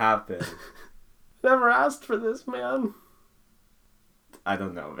supposed to happen. Never asked for this, man. I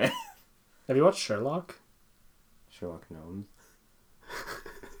don't know, man. Have you watched Sherlock? Sherlock Gnomes?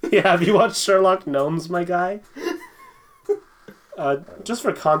 Yeah, have you watched Sherlock Gnomes, my guy? Just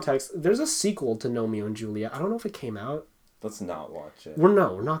for context, there's a sequel to Romeo and Juliet. I don't know if it came out. Let's not watch it. We're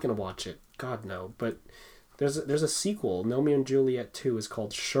not gonna watch it. God no. But there's a sequel. Romeo and Juliet 2 is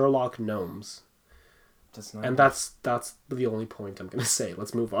called Sherlock Gnomes. That's the only point I'm gonna say.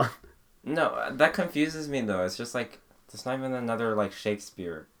 Let's move on. No, that confuses me though. It's just like there's not even another like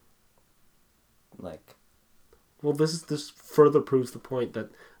Shakespeare. Like, well, this further proves the point that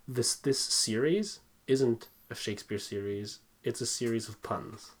this series isn't a Shakespeare series. It's a series of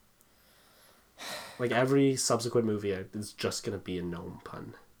puns. Like every subsequent movie is just gonna be a gnome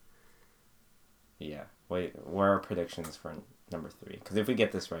pun. Yeah. Wait, what are our predictions for number 3? Because if we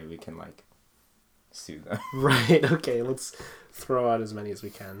get this right, we can like sue them. Right. Okay. Let's throw out as many as we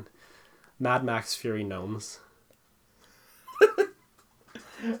can. Mad Max Fury Gnomes.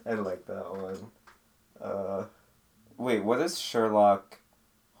 I like that one. Wait, what is Sherlock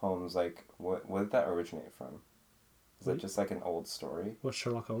Holmes like? What did that originate from? Is it just like an old story? What,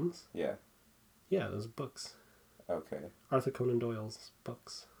 Sherlock Holmes? Yeah. Yeah, those books. Okay. Arthur Conan Doyle's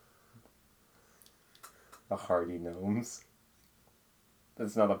books. The Hardy Gnomes.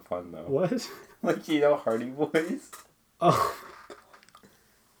 That's not a pun though. What? Like, you know, Hardy Boys? Oh.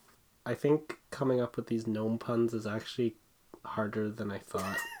 I think coming up with these gnome puns is actually harder than I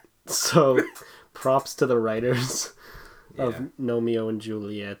thought. So, props to the writers of Romeo and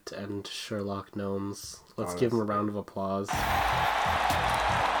Juliet and Sherlock Gnomes. Let's give them a round of applause.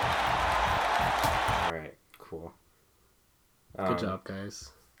 Alright, cool. Good job, guys.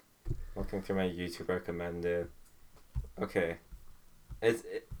 Looking through my YouTube recommended. Okay.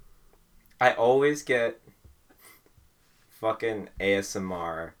 I always get fucking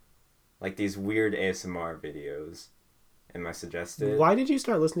ASMR, like these weird ASMR videos in my suggested. Why did you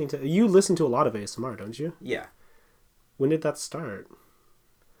start listening to... You listen to a lot of ASMR, don't you? Yeah. When did that start?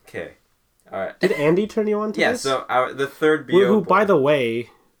 Okay. Alright. Did Andy turn you on to this? Yeah, so the third BO who, by the way...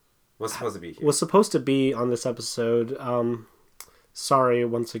 was supposed to be here. Was supposed to be on this episode. Sorry,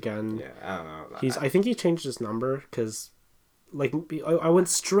 once again. Yeah, I don't know. I think he changed his number, because... Like, I went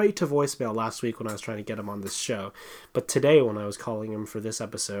straight to voicemail last week when I was trying to get him on this show. But today, when I was calling him for this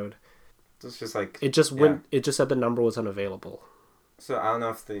episode... It's just like... It just went... It just said the number was unavailable. So, I don't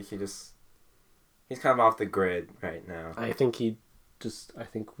know if he's kind of off the grid right now. I think he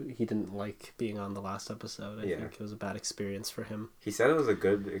didn't like being on the last episode. I think it was a bad experience for him. He said it was a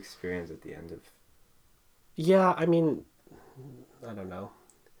good experience at the end of... Yeah, I mean... I don't know.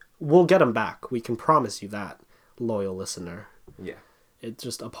 We'll get him back. We can promise you that, loyal listener. Yeah. It's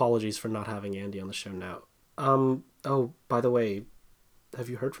just apologies for not having Andy on the show now. Oh, by the way, have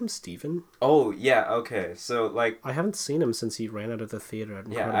you heard from Steven? Oh, yeah, okay. So, like... I haven't seen him since he ran out of the theater at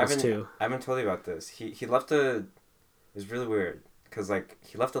Incredibles 2. I haven't told you about this. He left it was really weird, because, like,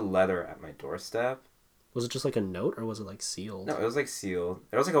 he left a letter at my doorstep. Was it just, like, a note, or was it, like, sealed? No, it was, like, sealed.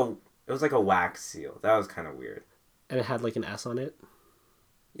 It was like a wax seal. That was kind of weird. And it had, like, an S on it?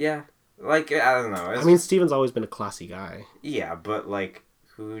 Yeah. Like, I don't know. I mean, Steven's always been a classy guy. Yeah, but, like,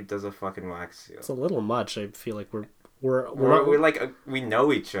 who does a fucking wax seal? It's a little much. I feel like we're we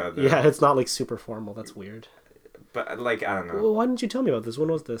know each other. Yeah, it's not, like, super formal. That's weird. But, like, I don't know. Well, why didn't you tell me about this?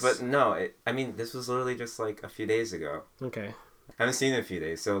 When was this? But, no, I mean, this was literally just, like, a few days ago. Okay. I haven't seen it in a few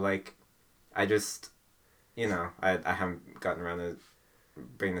days, so, like, I just, you know, I haven't gotten around to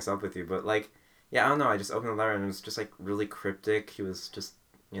bringing this up with you, but, like, yeah, I don't know, I just opened the letter and it was just, like, really cryptic. He was just,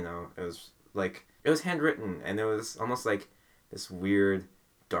 you know, it was, like, it was handwritten, and it was almost, like, this weird,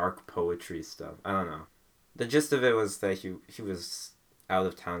 dark poetry stuff. I don't know. The gist of it was that he was out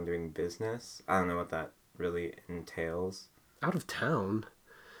of town doing business. I don't know what that really entails. Out of town?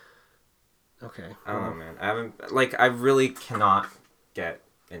 Okay. I don't know, man. I really cannot get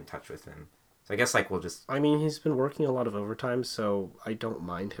in touch with him. So I guess, like, we'll just... I mean, he's been working a lot of overtime, so I don't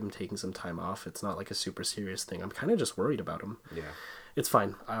mind him taking some time off. It's not, like, a super serious thing. I'm kind of just worried about him. Yeah. It's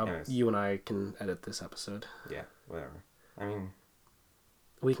fine. You and I can edit this episode. Yeah, whatever. I mean...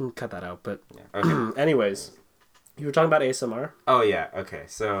 We can cut that out, but... Yeah. Okay. Anyways, you were talking about ASMR? Oh, yeah, okay.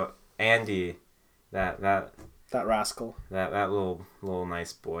 So, Andy, that rascal. That little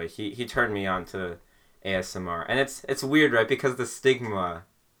nice boy, he turned me on to ASMR. And it's weird, right? Because the stigma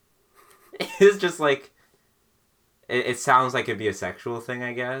is just, like... It sounds like it'd be a sexual thing,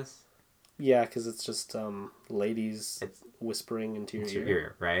 I guess. Yeah, because it's just ladies whispering into your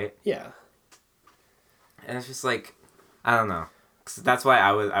ear. Right? Yeah. And it's just like, I don't know. 'Cause that's why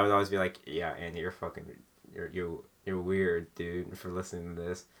I would always be like, yeah, Andy, you're weird, dude, for listening to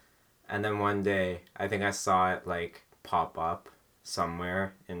this. And then one day, I think I saw it, like, pop up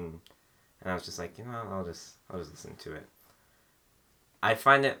somewhere, and I was just like, you know, I'll just listen to it. I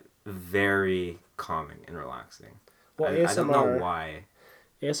find it very calming and relaxing. Well, I don't know why.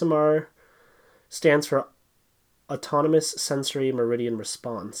 ASMR stands for autonomous sensory meridian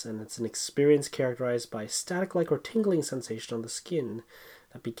response, and it's an experience characterized by static-like or tingling sensation on the skin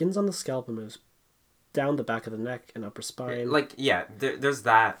that begins on the scalp and moves down the back of the neck and upper spine. Like, yeah, there's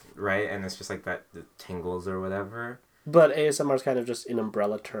that, right? And it's just like that, the tingles or whatever. But ASMR is kind of just an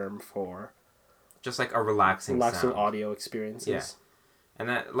umbrella term for... just like a relaxing sound. Audio experiences. Yeah. And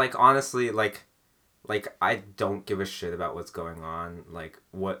that, like, honestly, like I don't give a shit about what's going on, like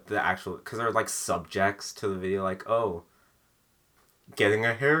what the actual, because there are like subjects to the video, like, oh, getting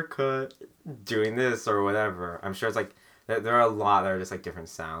a haircut, doing this or whatever. I'm sure it's like there are a lot that are just like different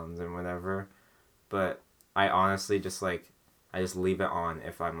sounds and whatever, but I honestly just like, I just leave it on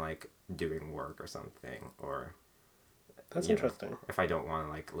if I'm like doing work or something, or that's interesting. If I don't want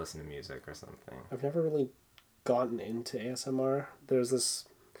to like listen to music or something. I've never really gotten into ASMR. There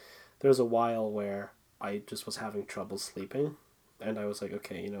was a while where I just was having trouble sleeping, and I was like,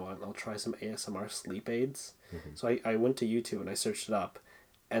 okay, you know what, I'll try some ASMR sleep aids. Mm-hmm. So I went to YouTube and I searched it up,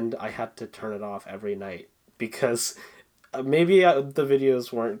 and I had to turn it off every night because maybe the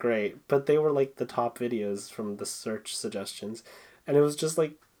videos weren't great, but they were like the top videos from the search suggestions, and it was just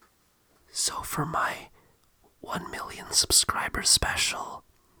like, so for my 1 million subscriber special,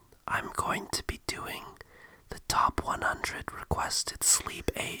 I'm going to be doing the top 100 requested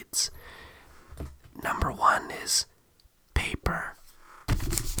sleep aids. Number 1 is paper.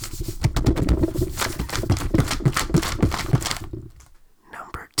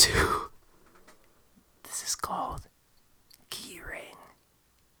 Number 2, this is called keyring.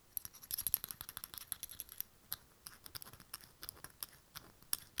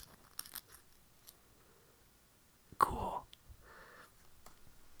 Cool.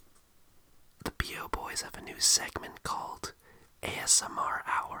 The BO Boys have a new segment called ASMR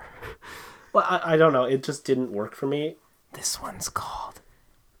Hour. Well, I don't know. It just didn't work for me. This one's called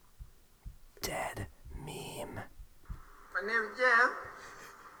Dead Meme. My name is Jeff.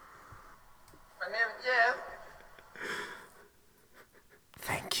 My name is Jeff.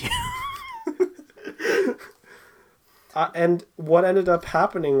 Thank you. And what ended up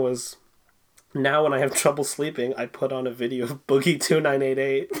happening was, now when I have trouble sleeping, I put on a video of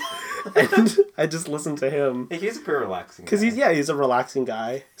Boogie2988 and I just listen to him. He's a pretty relaxing guy. Because he's a relaxing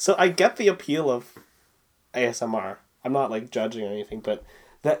guy. So I get the appeal of ASMR. I'm not like judging or anything, but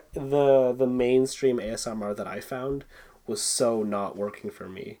the mainstream ASMR that I found was so not working for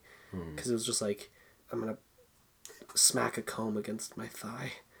me. Because it was just like, I'm going to smack a comb against my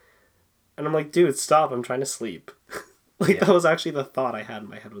thigh. And I'm like, dude, stop, I'm trying to sleep. That was actually the thought I had in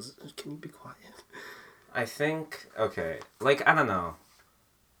my head was, can you be quiet? I think, okay, like, I don't know.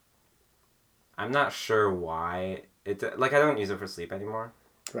 I'm not sure why. I don't use it for sleep anymore.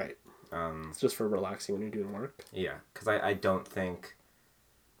 Right. It's just for relaxing when you're doing work. Yeah, because I don't think,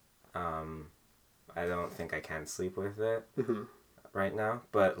 I can sleep with it right now.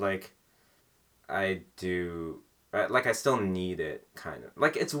 But, like, I do, like, I still need it, kind of.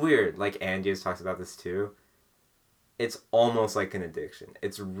 Like, it's weird. Like, Andy has talked about this, too. It's almost like an addiction.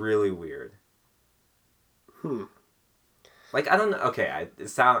 It's really weird. Like, I don't know. Okay, I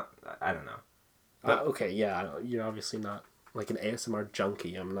don't know. But, okay, yeah. You're obviously not like an ASMR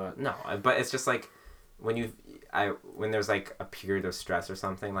junkie. I'm not. No, but it's just like when there's like a period of stress or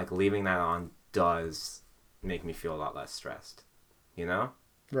something, like leaving that on does make me feel a lot less stressed. You know?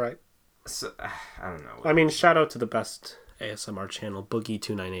 Right. So, I don't know. I mean, shout out to the best ASMR channel,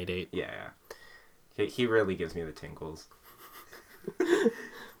 Boogie2988. Yeah. He really gives me the tingles.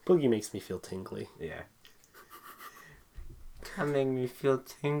 Boogie makes me feel tingly. Yeah. Come make me feel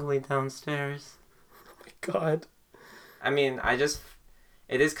tingly downstairs. Oh my god. I mean,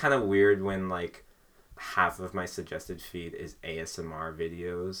 it is kind of weird when, like, half of my suggested feed is ASMR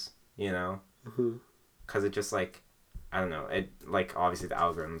videos, you know? Mm-hmm. Because it just, like, I don't know. It, like, obviously the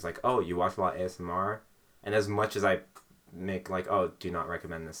algorithm's like, oh, you watch a lot of ASMR? And as much as I make, like, oh, do not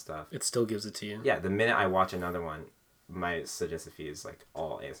recommend this stuff, it still gives it to you. Yeah, the minute I watch another one, my suggested feed is, like,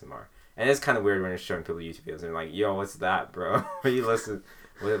 all ASMR. And it's kind of weird when you're showing people YouTube videos and they're like, yo, what's that, bro? What are you listening?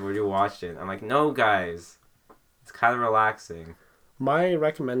 What are you watching? I'm like, no, guys. It's kind of relaxing. My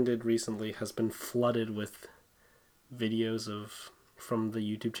recommended recently has been flooded with videos from the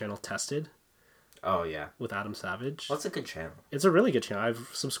YouTube channel Tested. Oh, yeah. With Adam Savage. Well, it's a good channel. It's a really good channel. I've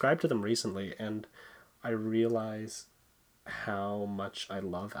subscribed to them recently, and I realize how much I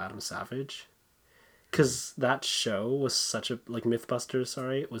love Adam Savage. Because that show was such a... Like,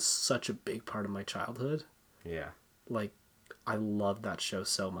 Mythbusters, was such a big part of my childhood. Yeah. Like, I loved that show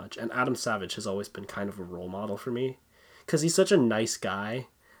so much. And Adam Savage has always been kind of a role model for me. Because he's such a nice guy,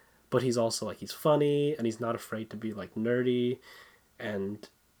 but he's also, like, he's funny, and he's not afraid to be, like, nerdy. And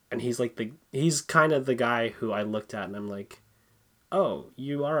And he's kind of the guy who I looked at and I'm like, oh,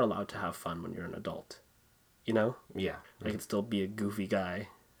 you are allowed to have fun when you're an adult. You know? Yeah. I can still be a goofy guy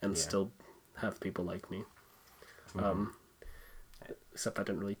and still have people like me. Except I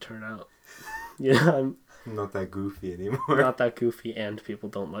didn't really turn out. Yeah, I'm not that goofy anymore. Not that goofy, and people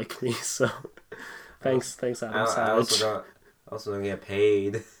don't like me, so... Thanks, Adam Savage. I also don't get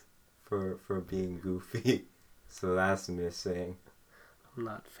paid for being goofy, so that's missing. I'm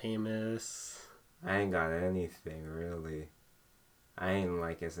not famous. I ain't got anything, really. I ain't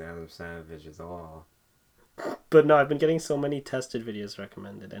like as Adam Savage at all. But no, I've been getting so many tested videos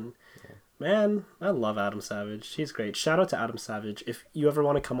recommended, and man, I love Adam Savage. He's great. Shout out to Adam Savage. If you ever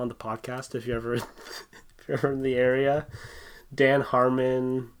want to come on the podcast, if you're ever in the area, Dan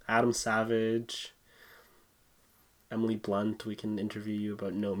Harmon, Adam Savage, Emily Blunt, we can interview you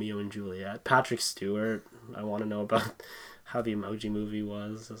about Romeo and Juliet. Patrick Stewart, I want to know about how the Emoji Movie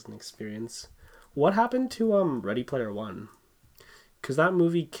was as an experience. What happened to Ready Player One? Because that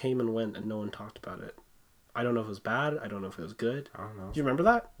movie came and went and no one talked about it. I don't know if it was bad. I don't know if it was good. I don't know. Do you remember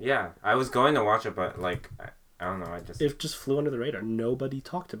that? Yeah, I was going to watch it, but like, I don't know. It just flew under the radar. Nobody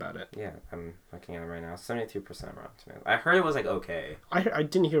talked about it. Yeah, I'm looking at it right now. 72% Rotten Tomatoes. I heard it was like okay. I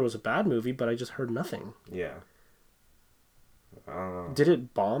didn't hear it was a bad movie, but I just heard nothing. Yeah. I don't know. Did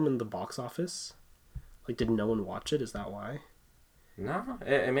it bomb in the box office? Like, did no one watch it? Is that why? No,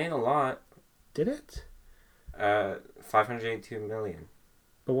 it made a lot. Did it? 582 million.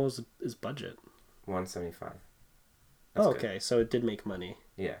 But what was his budget? 175. That's okay, good. So it did make money.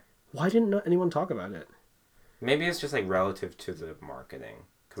 Yeah. Why didn't anyone talk about it? Maybe it's just like relative to the marketing.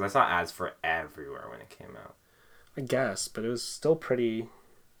 Because I saw ads for everywhere when it came out. I guess, but it was still pretty...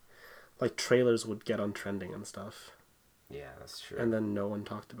 Like, trailers would get on trending and stuff. Yeah, that's true. And then no one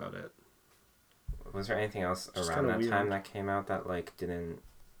talked about it. Was there anything else around that time that came out that, like, didn't...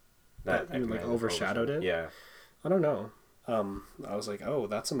 That you, like, overshadowed it? Yeah. I don't know. I was like, oh,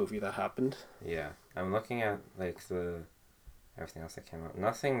 that's a movie that happened. Yeah. I'm looking at, like, everything else that came out.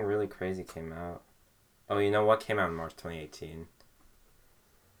 Nothing really crazy came out. Oh, you know what came out in March 2018?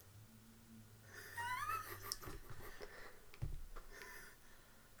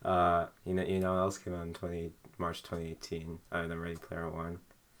 You know what else came out in March 2018? Other than Ready Player One.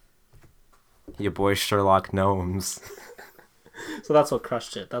 Your boy Sherlock Gnomes. So that's what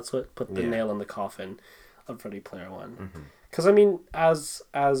crushed it. That's what put the nail in the coffin of Ready Player One. Because I mean, as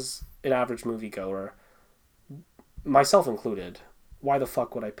an average moviegoer, myself included, why the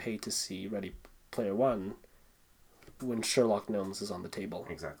fuck would I pay to see Ready Player One when Sherlock Gnomes is on the table?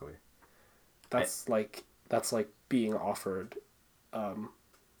 Exactly. That's like being offered a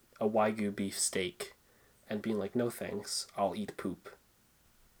Wagyu beef steak and being like, no thanks, I'll eat poop.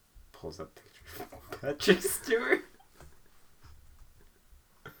 Pulls up picture of Patrick Stewart.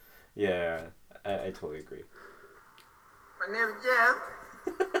 Yeah, I totally agree. My name is Jeff.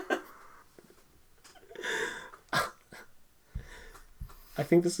 I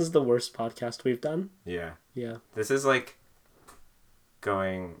think this is the worst podcast we've done. Yeah. Yeah. This is like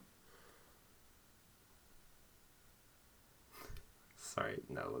going... Sorry,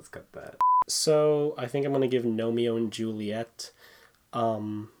 no, let's cut that. So, I think I'm going to give Romeo and Juliet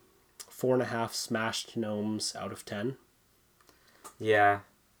 4.5 smashed gnomes out of 10. Yeah,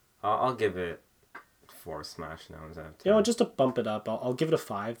 I'll give it 4 smashed gnomes out of 10. You know, just to bump it up, I'll give it a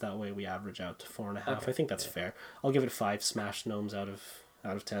 5. That way we average out to 4.5. Okay, I think that's fair. I'll give it 5 smashed gnomes out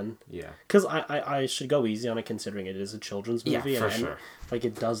of 10. Yeah. Because I should go easy on it considering it is a children's movie. Yeah, for sure. Like,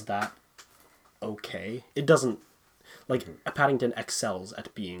 it does that okay. It doesn't... Like, Paddington excels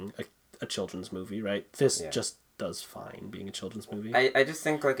at being a children's movie, right? This just does fine being a children's movie. I just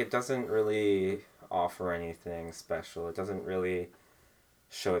think, like, it doesn't really offer anything special. It doesn't really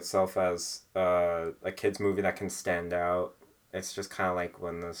show itself as a kid's movie that can stand out. It's just kind of like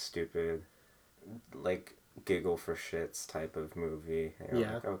one of those stupid, like, giggle for shits type of movie. And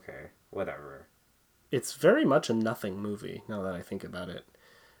you're like, okay, whatever. It's very much a nothing movie, now that I think about it.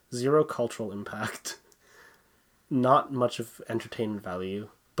 Zero cultural impact. Not much of entertainment value,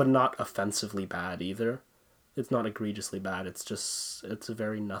 but not offensively bad either. It's not egregiously bad. It's a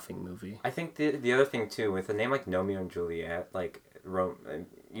very nothing movie. I think the other thing too, with a name like Romeo and Juliet, like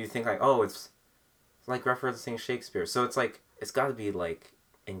you think like, oh, it's like referencing Shakespeare, so it's like it's got to be like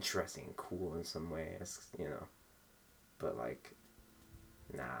interesting and cool in some way, you know. But like,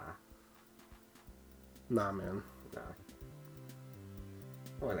 nah, man, nah.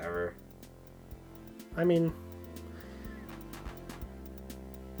 Whatever. I mean.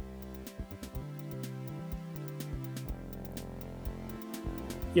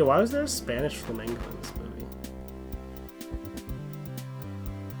 Yo, why was there a Spanish flamingo in this movie?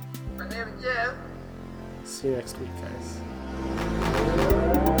 My name is Jeff. See you next week, guys.